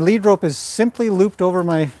again, my lead rope is simply looped over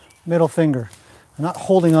my middle finger. I'm not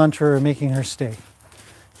holding on to her or making her stay.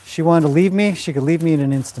 If she wanted to leave me, she could leave me in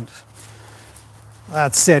an instant.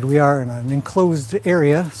 That said, we are in an enclosed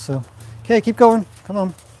area, so okay, keep going. Come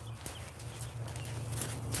on.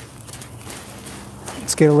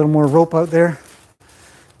 Let's get a little more rope out there.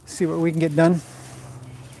 See what we can get done.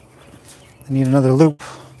 I need another loop.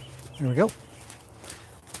 There we go.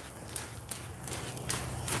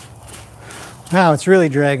 Now it's really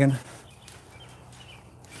dragging.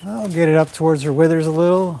 I'll get it up towards her withers a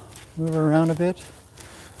little, move her around a bit.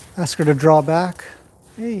 Ask her to draw back.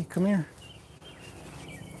 Hey, come here.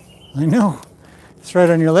 I know. It's right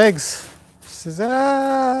on your legs. She says,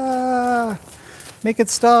 ah, make it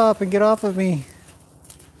stop and get off of me.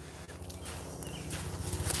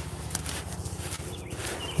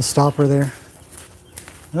 I'll stop her there.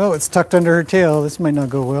 Oh, it's tucked under her tail. This might not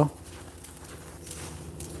go well.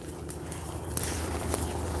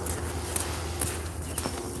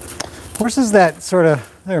 Horses that sort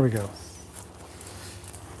of, there we go.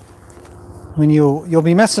 When you'll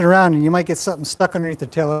be messing around and you might get something stuck underneath the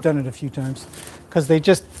tail. I've done it a few times because they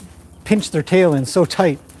just pinch their tail in so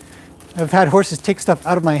tight. I've had horses take stuff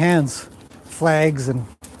out of my hands, flags and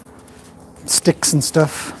sticks and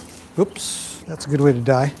stuff. Oops, that's a good way to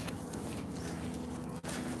die.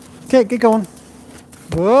 Okay, get going.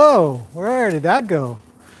 Whoa, where did that go?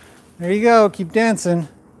 There you go, keep dancing.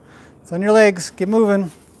 It's on your legs, get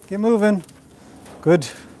moving. Get moving. Good.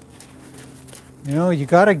 You know, you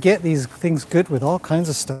gotta get these things good with all kinds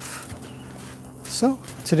of stuff. So,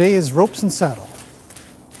 today is ropes and saddle.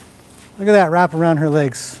 Look at that wrap around her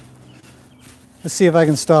legs. Let's see if I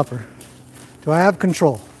can stop her. Do I have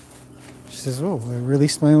control? She says, oh, I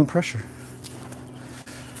released my own pressure.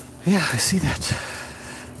 Yeah, I see that.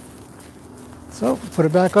 So, put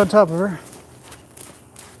it back on top of her.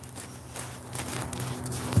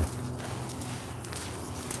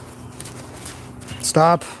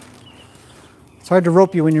 Stop. It's hard to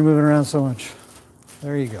rope you when you're moving around so much.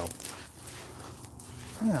 There you go.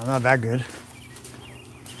 Yeah, not that good.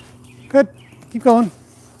 Good. Keep going.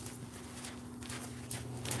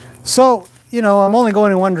 So, you know, I'm only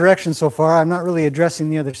going in one direction so far. I'm not really addressing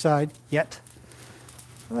the other side yet.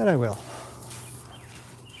 But I will.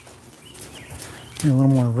 Need a little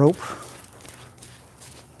more rope.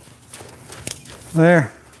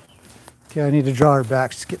 There. Okay, I need to draw her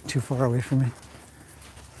back. She's getting too far away from me.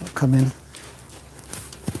 I'll come in.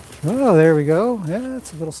 Oh, there we go. Yeah,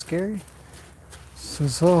 that's a little scary. So,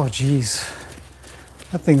 oh, geez.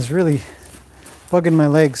 That thing's really bugging my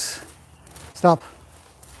legs. Stop.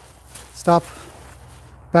 Stop.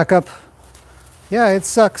 Back up. Yeah, it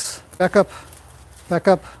sucks. Back up. Back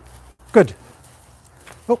up. Good.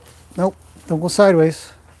 Oh, nope. Don't go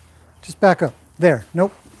sideways. Just back up. There.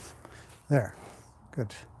 Nope. There.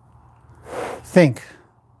 Good. Think.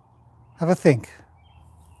 Have a think.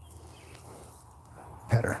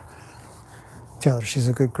 Pet her. Tell her she's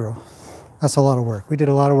a good girl. That's a lot of work. We did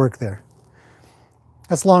a lot of work there.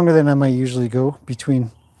 That's longer than I might usually go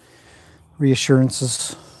between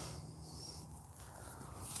reassurances.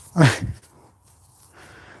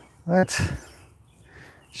 What?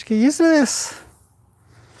 She get used to this.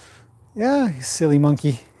 Yeah, you silly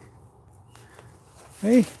monkey.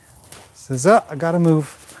 Hey, says, oh, I gotta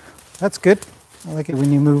move. That's good. I like it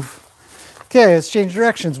when you move. Okay, let's change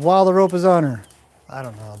directions while the rope is on her. I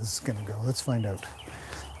don't know how this is gonna go. Let's find out.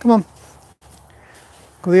 Come on.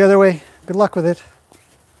 Go the other way. Good luck with it.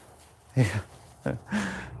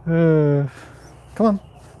 Yeah. Come on.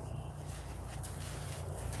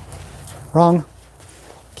 Wrong.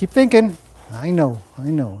 Keep thinking. I know.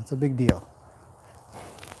 It's a big deal.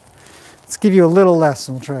 Let's give you a little less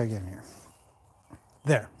and we'll try again here.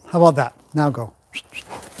 There. How about that? Now go.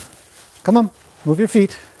 Come on. Move your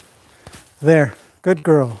feet. There. Good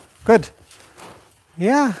girl. Good.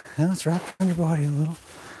 Yeah. Now let's wrap around your body a little.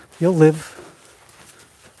 You'll live.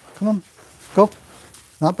 Come on. Go.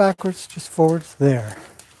 Not backwards, just forwards. There.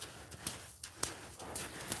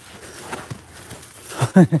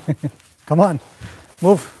 Come on.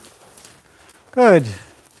 Move. Good.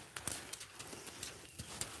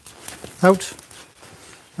 Out.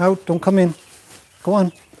 Out. Don't come in. Go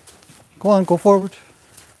on. Go on. Go forward.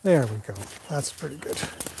 There we go. That's pretty good.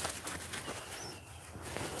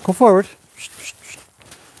 Go forward.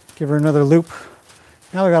 Give her another loop.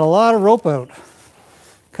 Now we got a lot of rope out.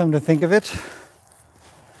 Come to think of it.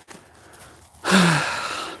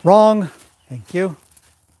 Wrong. Thank you.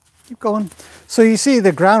 Keep going. So you see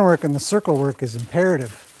the groundwork and the circle work is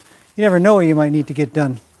imperative. You never know what you might need to get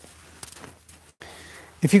done.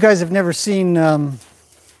 If you guys have never seen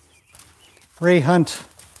Ray Hunt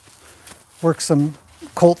work some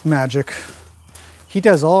colt magic, he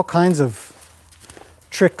does all kinds of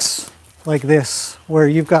tricks like this where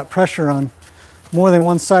you've got pressure on more than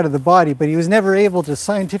one side of the body, but he was never able to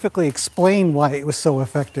scientifically explain why it was so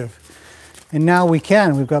effective. And now we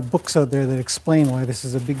can. We've got books out there that explain why this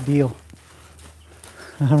is a big deal.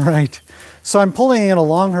 All right. So I'm pulling it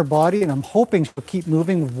along her body, and I'm hoping she'll keep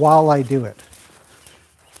moving while I do it.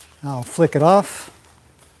 I'll flick it off.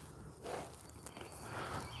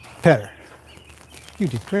 Pet her. You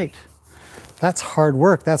did great. That's hard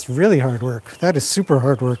work. That's really hard work. That is super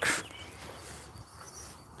hard work.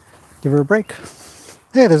 Give her a break.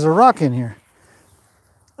 Hey, there's a rock in here.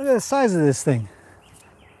 Look at the size of this thing.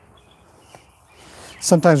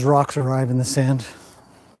 Sometimes rocks arrive in the sand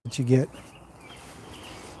that you get.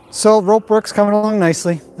 So rope work's coming along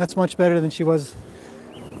nicely. That's much better than she was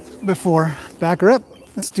before. Back her up.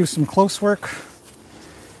 Let's do some close work.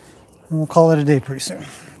 And we'll call it a day pretty soon.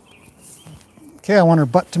 Okay, I want her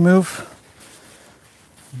butt to move.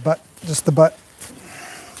 Butt, just the butt.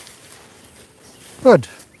 Good.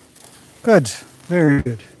 Good. Very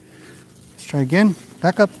good. Let's try again.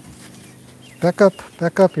 Back up. Back up.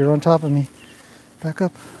 Back up. You're on top of me. Back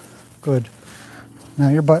up. Good. Now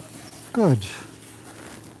your butt. Good.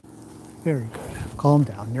 Very good. Calm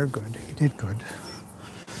down. You're good. You did good.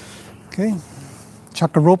 Okay.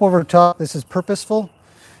 Chuck a rope over the top. This is purposeful.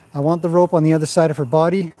 I want the rope on the other side of her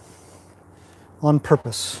body on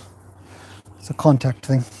purpose. It's a contact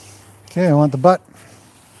thing. Okay, I want the butt.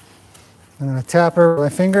 I'm going to tap her with my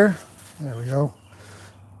finger. There we go.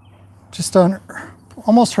 Just on her,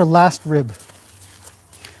 almost her last rib.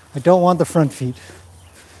 I don't want the front feet.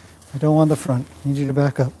 I don't want the front. I need you to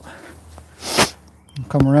back up.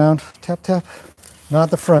 Come around, tap, tap.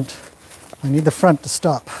 Not the front. I need the front to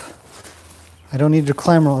stop. I don't need you to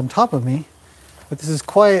climb on top of me, but this is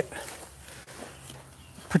quiet,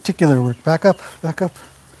 particular work. Back up, back up.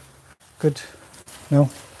 Good. No.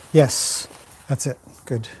 Yes. That's it.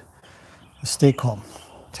 Good. Just stay calm.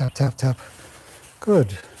 Tap, tap, tap.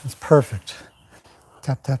 Good. That's perfect.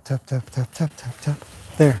 Tap, tap, tap, tap, tap, tap, tap, tap.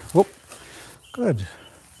 There. Whoop. Good.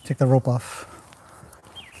 Take the rope off.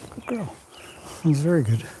 Good girl. That's very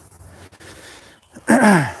good.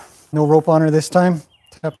 No rope on her this time.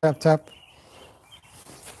 Tap, tap, tap.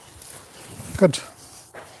 Good.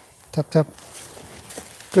 Tap, tap.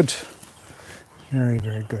 Good. Very,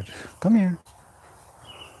 very good. Come here.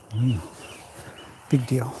 Big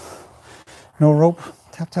deal. No rope.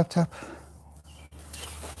 Tap, tap, tap.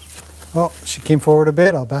 Oh, she came forward a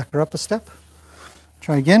bit. I'll back her up a step.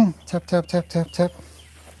 Try again. Tap, tap, tap, tap, tap.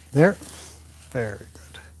 There. Very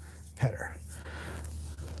good. Pet her.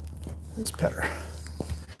 Let's pet her.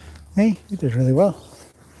 Hey, you did really well.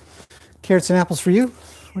 Carrots and apples for you.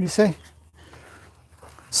 What do you say?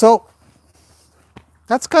 So,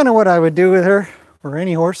 that's kind of what I would do with her, or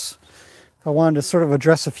any horse, if I wanted to sort of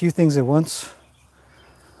address a few things at once.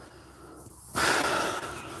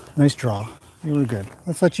 Nice draw. You were good.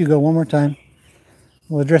 Let's let you go one more time.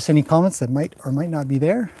 We'll address any comments that might or might not be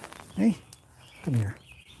there. Hey, come here.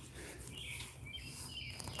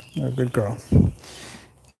 You're a good girl.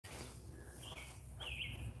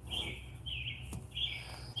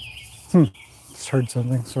 Just heard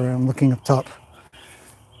something. Sorry, I'm looking up top.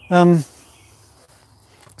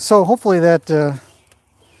 So hopefully that that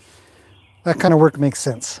kind of work makes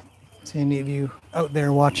sense to any of you out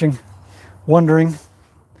there watching, wondering.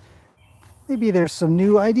 Maybe there's some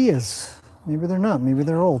new ideas. Maybe they're not. Maybe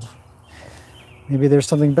they're old. Maybe there's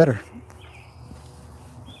something better.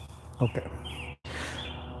 Okay.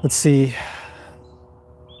 Let's see.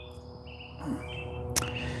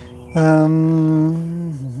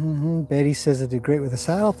 Betty says I did great with the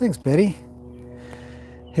saddle. Thanks, Betty.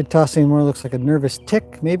 Head tossing more looks like a nervous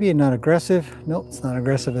tick, maybe, and not aggressive. Nope, it's not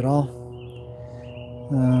aggressive at all.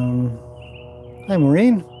 Hi,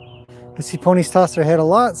 Maureen. I see ponies toss their head a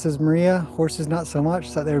lot, says Maria. Horses not so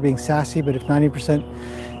much. Thought they were being sassy, but if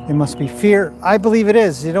 90%, it must be fear. I believe it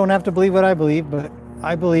is. You don't have to believe what I believe, but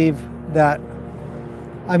I believe that,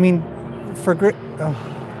 I mean, for it's a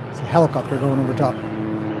helicopter going over top.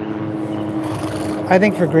 I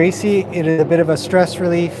think for Gracie, it is a bit of a stress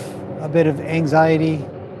relief, a bit of anxiety.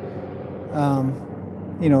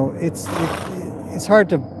 You know, it's hard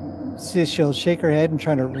to see. She'll shake her head and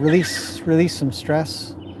try to release some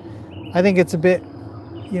stress. I think it's a bit,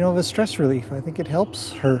 you know, of a stress relief. I think it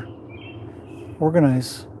helps her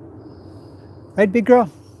organize. Right, big girl?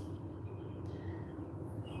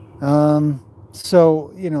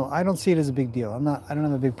 So, you know, I don't see it as a big deal. I don't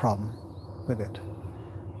have a big problem with it.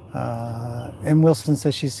 And Wilson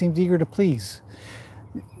says she seemed eager to please.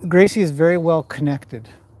 Gracie is very well connected.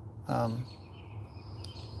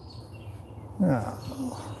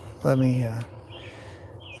 Let me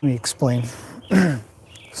explain.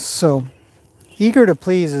 So, eager to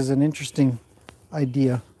please is an interesting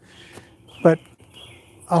idea, but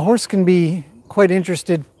a horse can be quite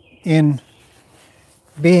interested in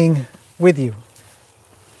being with you.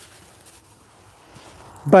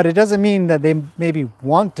 But it doesn't mean that they maybe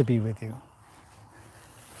want to be with you.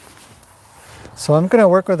 So I'm going to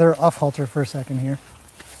work with her off halter for a second here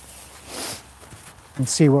and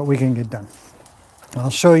see what we can get done. I'll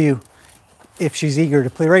show you if she's eager to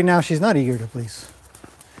play. Right now, she's not eager to please,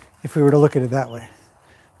 if we were to look at it that way.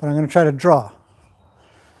 But I'm going to try to draw.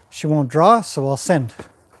 She won't draw, so I'll send.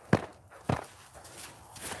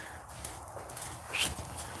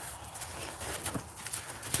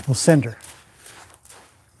 We'll send her.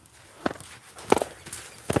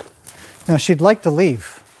 Now, she'd like to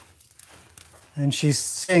leave. And she's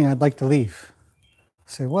saying, I'd like to leave.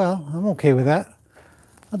 I say, well, I'm okay with that.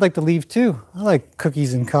 I'd like to leave too. I like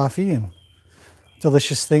cookies and coffee and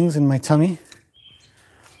delicious things in my tummy.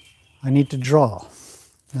 I need to draw.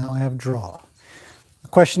 Now I have draw. The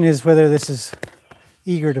question is whether this is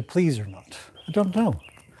eager to please or not. I don't know.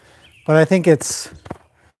 But I think it's,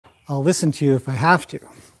 I'll listen to you if I have to.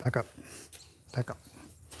 Back up, back up,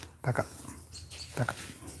 back up, back up.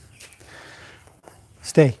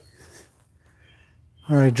 Stay.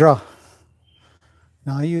 All right, draw.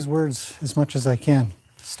 Now I use words as much as I can.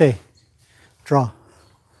 Stay. Draw.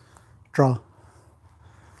 Draw.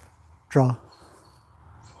 Draw.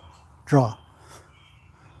 Draw.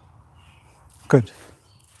 Good.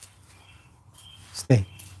 Stay.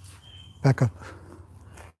 Back up.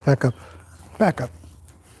 Back up. Back up.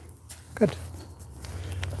 Good.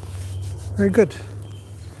 Very good.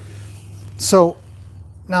 So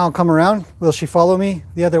now I'll come around. Will she follow me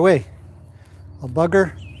the other way? I'll bug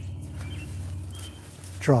her.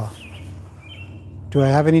 Draw. Do I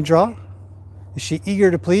have any draw? Is she eager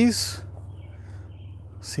to please?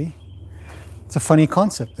 See? It's a funny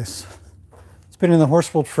concept, this. It's been in the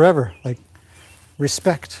horse world forever, like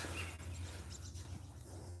respect.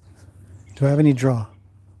 Do I have any draw?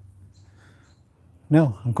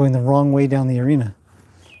 No, I'm going the wrong way down the arena.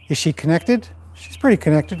 Is she connected? She's pretty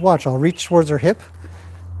connected. Watch, I'll reach towards her hip.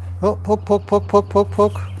 Oh, poke, poke, poke, poke, poke,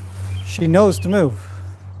 poke. She knows to move.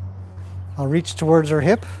 I'll reach towards her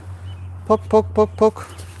hip. Poke, poke, poke, poke.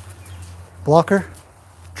 Block her.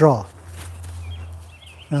 Draw.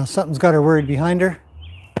 Now something's got her worried behind her.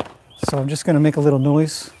 So I'm just going to make a little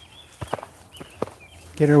noise.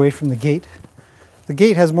 Get her away from the gate. The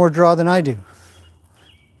gate has more draw than I do.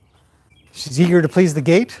 She's eager to please the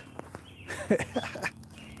gate.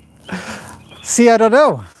 See, I don't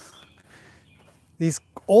know. These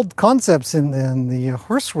old concepts in the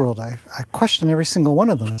horse world, I question every single one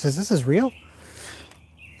of them. Says, this is real?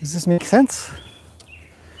 Does this make sense?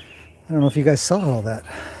 I don't know if you guys saw all that.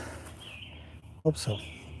 Hope so.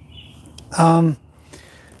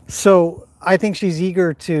 So I think she's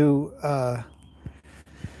eager to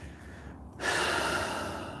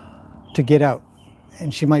get out,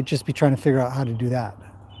 and she might just be trying to figure out how to do that.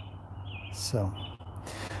 So,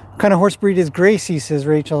 what kind of horse breed is Gracie? Says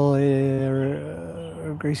Rachel.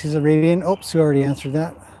 Gracie's Arabian. Oh, Sue already answered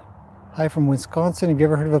that. Hi from Wisconsin. Have you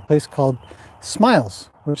ever heard of a place called Smiles,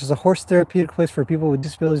 which is a horse therapeutic place for people with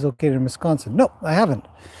disabilities located in Wisconsin? No, I haven't.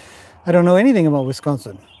 I don't know anything about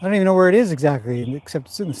Wisconsin. I don't even know where it is exactly, except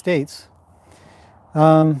it's in the States.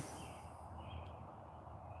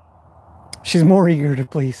 She's more eager to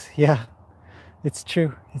please. Yeah, it's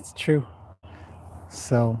true. It's true.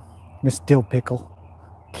 So, Miss Dill Pickle.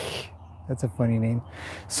 That's a funny name.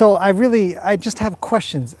 So I just have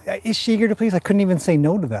questions. Is she eager to please? I couldn't even say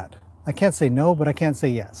no to that. I can't say no, but I can't say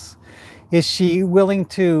yes. Is she willing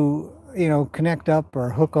to, connect up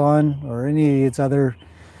or hook on or any of its other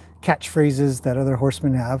catchphrases that other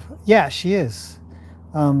horsemen have? Yeah, she is.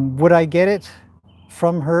 Would I get it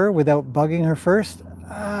from her without bugging her first?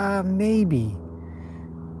 Maybe.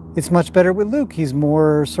 It's much better with Luke. He's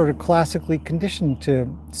more sort of classically conditioned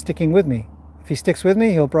to sticking with me. If he sticks with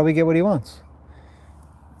me, he'll probably get what he wants.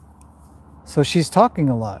 So she's talking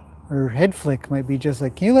a lot. Her head flick might be just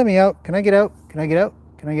like, can you let me out? Can I get out? Can I get out?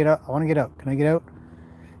 Can I get out? I want to get out. Can I get out?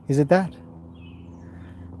 Is it that?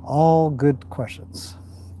 All good questions.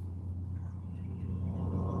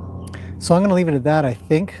 So I'm going to leave it at that, I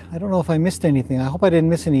think. I don't know if I missed anything. I hope I didn't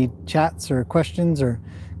miss any chats or questions, or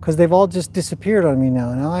because they've all just disappeared on me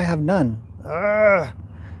now. Now I have none.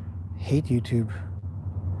 Hate YouTube.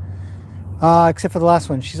 Except for the last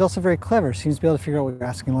one. She's also very clever. Seems to be able to figure out what you're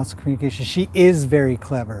asking. Lots of communication. She is very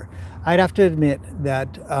clever. I'd have to admit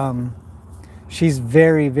that she's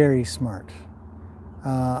very, very smart.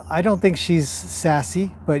 I don't think she's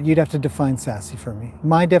sassy, but you'd have to define sassy for me.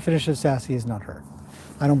 My definition of sassy is not her.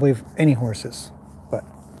 I don't believe any horses, but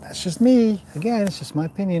that's just me. Again, it's just my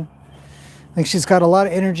opinion. I think she's got a lot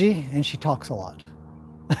of energy and she talks a lot.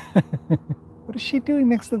 What is she doing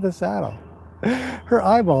next to the saddle? Her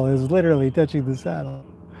eyeball is literally touching the saddle.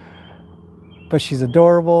 But she's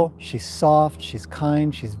adorable, she's soft, she's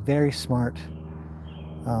kind, she's very smart.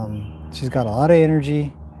 She's got a lot of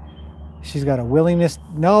energy. She's got a willingness.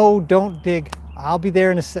 No, don't dig. I'll be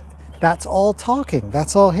there in a sec. That's all talking.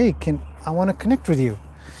 That's all, hey, I want to connect with you.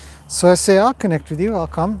 So I say, I'll connect with you, I'll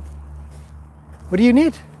come. What do you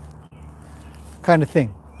need? Kind of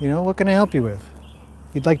thing. You know, what can I help you with?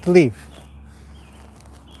 You'd like to leave.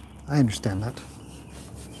 I understand that.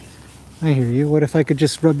 I hear you. What if I could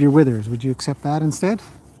just rub your withers? Would you accept that instead?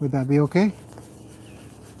 Would that be okay?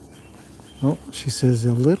 Oh, she says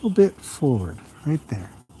a little bit forward, right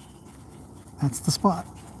there. That's the spot.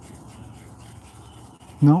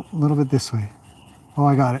 No, a little bit this way. Oh,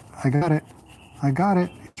 I got it. I got it. I got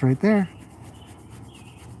it. It's right there.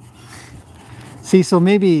 See, so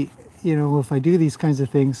maybe, you know, if I do these kinds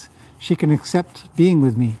of things, she can accept being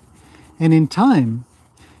with me. And in time,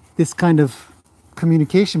 this kind of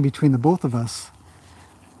communication between the both of us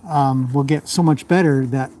will get so much better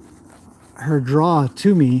that her draw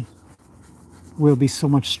to me will be so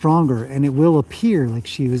much stronger, and it will appear like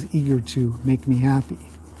she was eager to make me happy.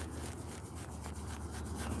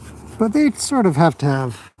 But they sort of have to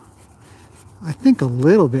have, I think, a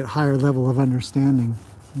little bit higher level of understanding,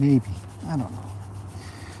 maybe. I don't know.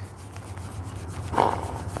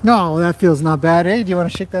 No, that feels not bad, eh? Do you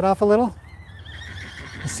want to shake that off a little?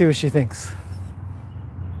 Let's see what she thinks.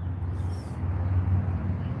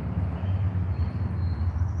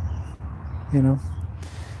 You know,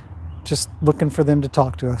 just looking for them to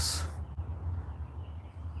talk to us.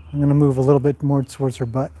 I'm going to move a little bit more towards her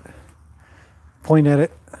butt. Point at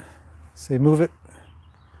it. Say, move it.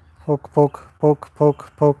 Poke, poke, poke,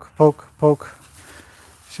 poke, poke, poke, poke.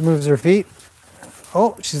 She moves her feet.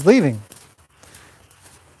 Oh, she's leaving.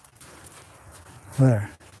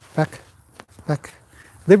 There. Back. Back.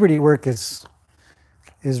 Liberty work is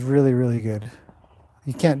really, really good.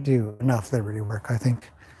 You can't do enough liberty work, I think.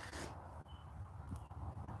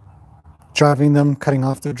 Driving them, cutting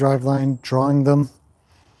off their drive line, drawing them.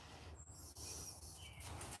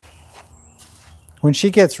 When she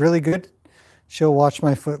gets really good, she'll watch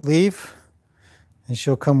my foot leave and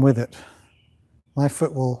she'll come with it. My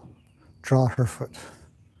foot will draw her foot.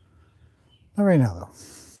 Not right now, though.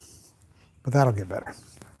 But that'll get better.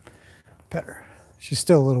 Better. She's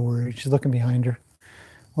still a little worried. She's looking behind her,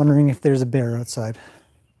 wondering if there's a bear outside.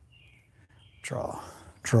 Draw,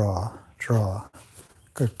 draw, draw.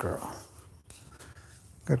 Good girl.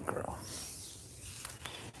 Good girl.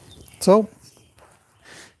 So,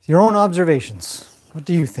 your own observations. What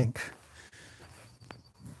do you think?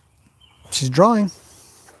 She's drawing.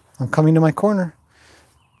 I'm coming to my corner,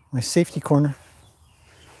 my safety corner.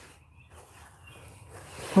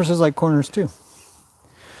 Horses like corners too.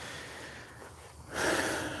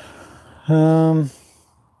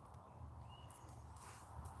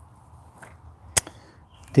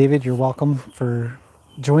 David, you're welcome for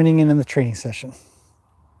joining in the training session.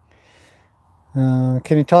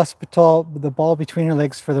 Can you toss the ball between her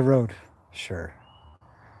legs for the road? Sure.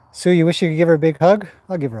 Sue, you wish you could give her a big hug?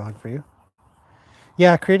 I'll give her a hug for you.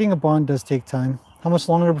 Yeah, creating a bond does take time. How much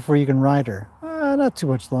longer before you can ride her? Not too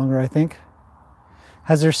much longer, I think.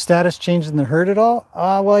 Has her status changed in the herd at all?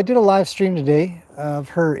 Well, I did a live stream today of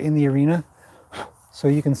her in the arena, so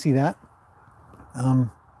you can see that. I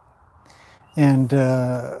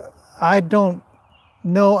don't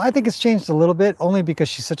know. I think it's changed a little bit, only because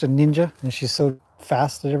she's such a ninja and she's so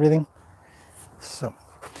fast at everything. So,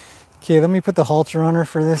 okay, let me put the halter on her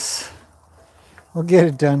for this. We'll get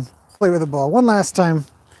it done. Play with the ball one last time,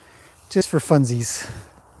 just for funsies.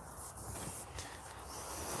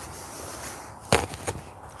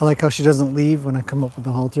 I like how she doesn't leave when I come up with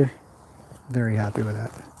the halter. Very happy with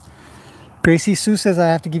that. Gracie, Sue says I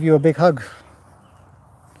have to give you a big hug.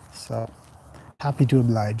 So, happy to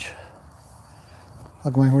oblige.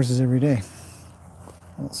 Hug my horses every day.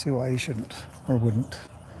 I don't see why you shouldn't or wouldn't.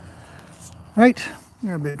 Right?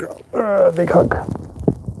 You're a big girl. Big hug.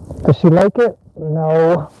 Does she like it?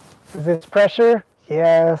 No. Is this pressure?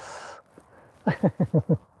 Yes.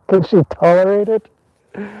 Can she tolerate it?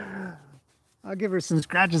 I'll give her some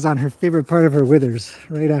scratches on her favorite part of her withers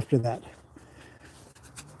right after that.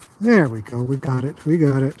 There we go. We got it. We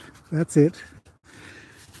got it. That's it.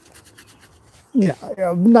 Yeah,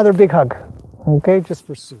 another big hug. Okay, just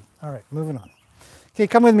for Sue. All right, moving on. Okay,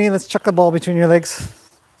 come with me. Let's chuck the ball between your legs.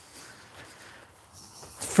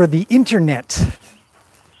 For the internet.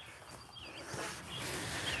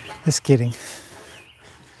 Just kidding.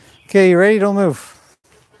 Okay, you ready? Don't move.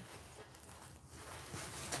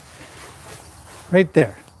 Right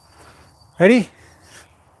there. Ready?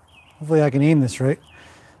 Hopefully I can aim this right.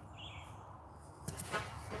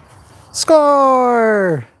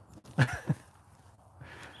 Score!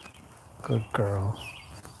 Good girl.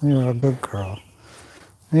 You're a good girl.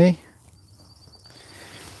 Hey?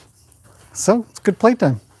 So, it's good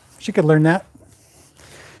playtime. She could learn that.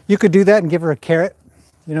 You could do that and give her a carrot,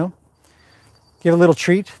 you know? Give a little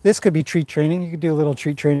treat. This could be treat training. You could do a little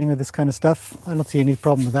treat training with this kind of stuff. I don't see any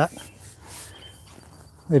problem with that.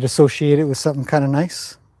 They'd associate it with something kind of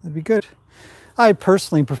nice. That'd be good. I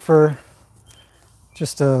personally prefer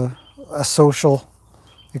just a social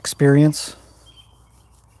experience.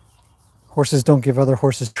 Horses don't give other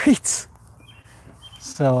horses treats.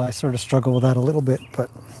 So I sort of struggle with that a little bit. But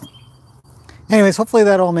anyways, hopefully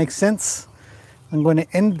that all makes sense. I'm going to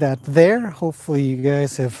end that there. Hopefully you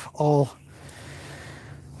guys have all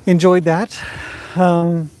enjoyed that.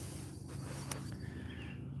 And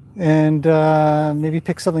maybe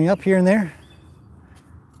pick something up here and there.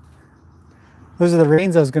 Those are the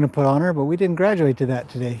reins I was going to put on her, but we didn't graduate to that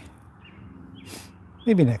today.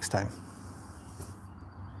 Maybe next time.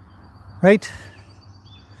 Right?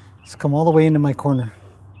 Just come all the way into my corner.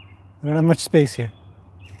 I don't have much space here.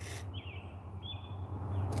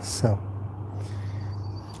 So.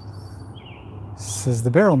 Says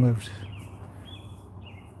the barrel moved.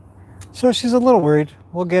 So she's a little worried.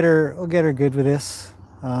 We'll get her good with this.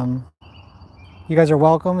 You guys are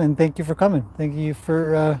welcome, and thank you for coming. Thank you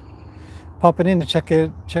for popping in to check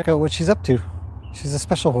out what she's up to. She's a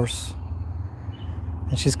special horse,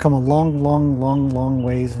 and she's come a long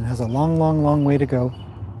ways and has a long way to go.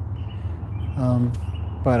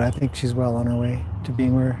 But I think she's well on her way to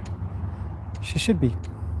being where she should be.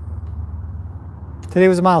 Today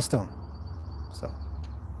was a milestone. So,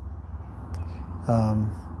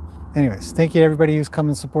 anyways, thank you to everybody who's come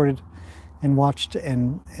and supported and watched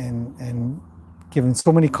and given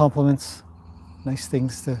so many compliments, nice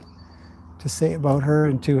things to say about her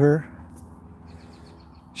and to her.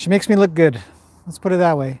 She makes me look good. Let's put it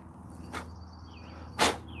that way.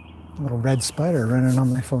 A little red spider running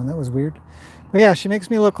on my phone. That was weird. But yeah, she makes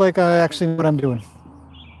me look like I actually know what I'm doing.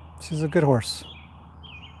 She's a good horse.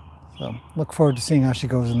 So look forward to seeing how she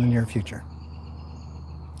goes in the near future.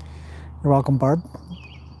 You're welcome, Barb.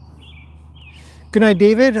 Good night,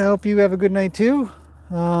 David. I hope you have a good night too.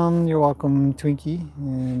 You're welcome, Twinkie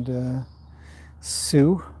and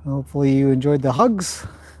Sue. Hopefully you enjoyed the hugs.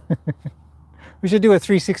 We should do a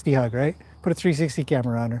 360 hug, right? Put a 360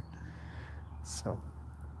 camera on her. So,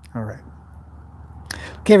 all right.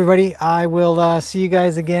 Okay, everybody. I will see you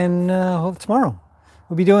guys again hope tomorrow.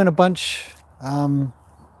 We'll be doing a bunch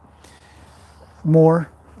more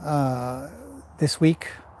this week.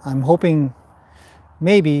 I'm hoping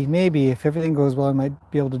maybe if everything goes well, I might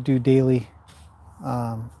be able to do daily.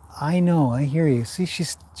 I know, I hear you. See,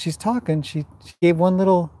 she's talking. She gave one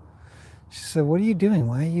little. She said, "What are you doing?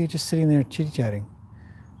 Why are you just sitting there chitty-chatting?"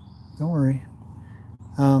 Don't worry.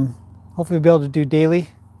 Hopefully we'll be able to do daily,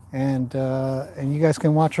 and you guys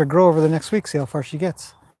can watch her grow over the next week. See how far she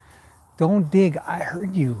gets. Don't dig. I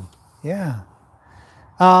heard you. Yeah.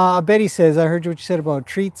 Betty says, "I heard what you said about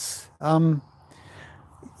treats."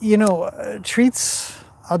 You know, treats.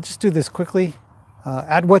 I'll just do this quickly.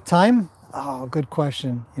 At what time? Oh, good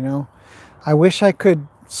question. You know, I wish I could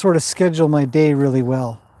sort of schedule my day really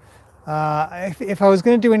well. If I was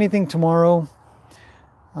going to do anything tomorrow,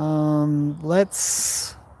 I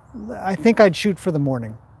think I'd shoot for the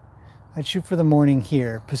morning. I'd shoot for the morning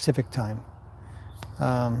here, Pacific time.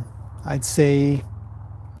 I'd say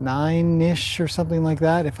 9-ish or something like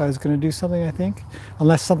that if I was going to do something, I think.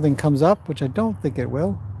 Unless something comes up, which I don't think it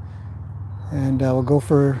will. And we'll go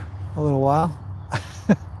for a little while.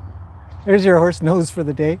 There's your horse nose for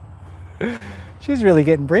the day. She's really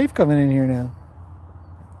getting brave coming in here now.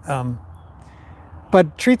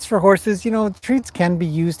 But treats for horses, you know, treats can be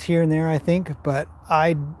used here and there, I think, but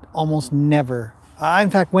I almost never,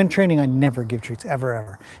 in fact, when training, I never give treats,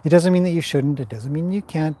 ever. It doesn't mean that you shouldn't. It doesn't mean you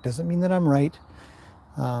can't. It doesn't mean that I'm right.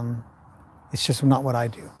 It's just not what I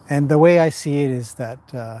do. And the way I see it is that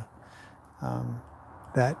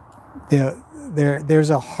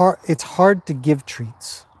it's hard to give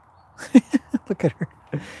treats. Look at her.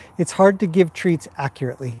 It's hard to give treats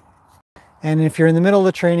accurately. And if you're in the middle of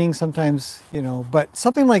the training, sometimes, you know, but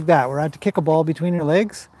something like that, where I have to kick a ball between her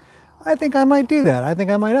legs, I think I might do that. I think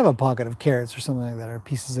I might have a pocket of carrots or something like that, or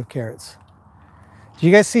pieces of carrots. Do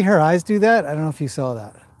you guys see her eyes do that? I don't know if you saw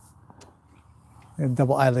that. A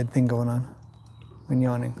double eyelid thing going on when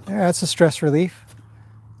yawning. Yeah, that's a stress relief.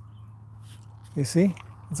 You see?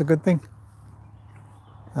 It's a good thing.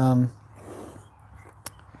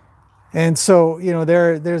 And so, you know,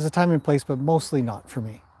 there's a time and place, but mostly not for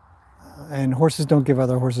me. And horses don't give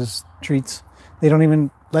other horses treats. They don't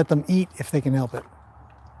even let them eat if they can help it.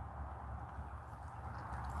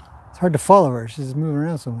 It's hard to follow her. She's moving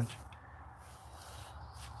around so much.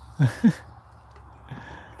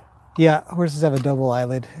 Yeah, horses have a double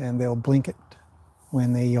eyelid and they'll blink it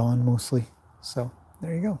when they yawn mostly. So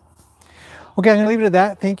there you go. Okay, I'm gonna leave it at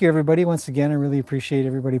that. Thank you everybody. Once again, I really appreciate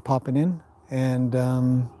everybody popping in. And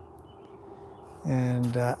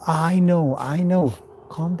I know,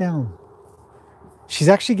 calm down. She's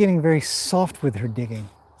actually getting very soft with her digging.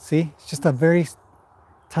 See, it's just a very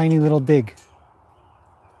tiny little dig.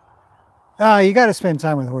 You got to spend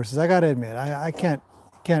time with horses. I got to admit, I can't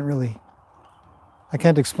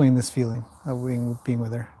explain this feeling of being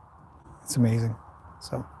with her. It's amazing.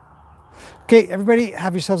 So, okay, everybody,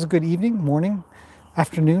 have yourselves a good evening, morning,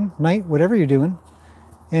 afternoon, night, whatever you're doing.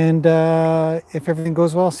 And if everything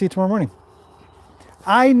goes well, I'll see you tomorrow morning.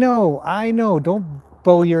 I know. Don't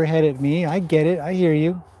bow your head at me. I get it. I hear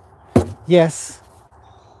you. Yes.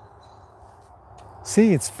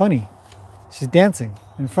 See, it's funny. She's dancing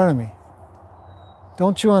in front of me.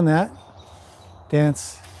 Don't chew on that.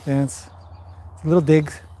 Dance, dance. Little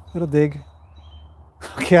dig, little dig.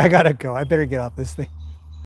 Okay, I gotta go. I better get off this thing.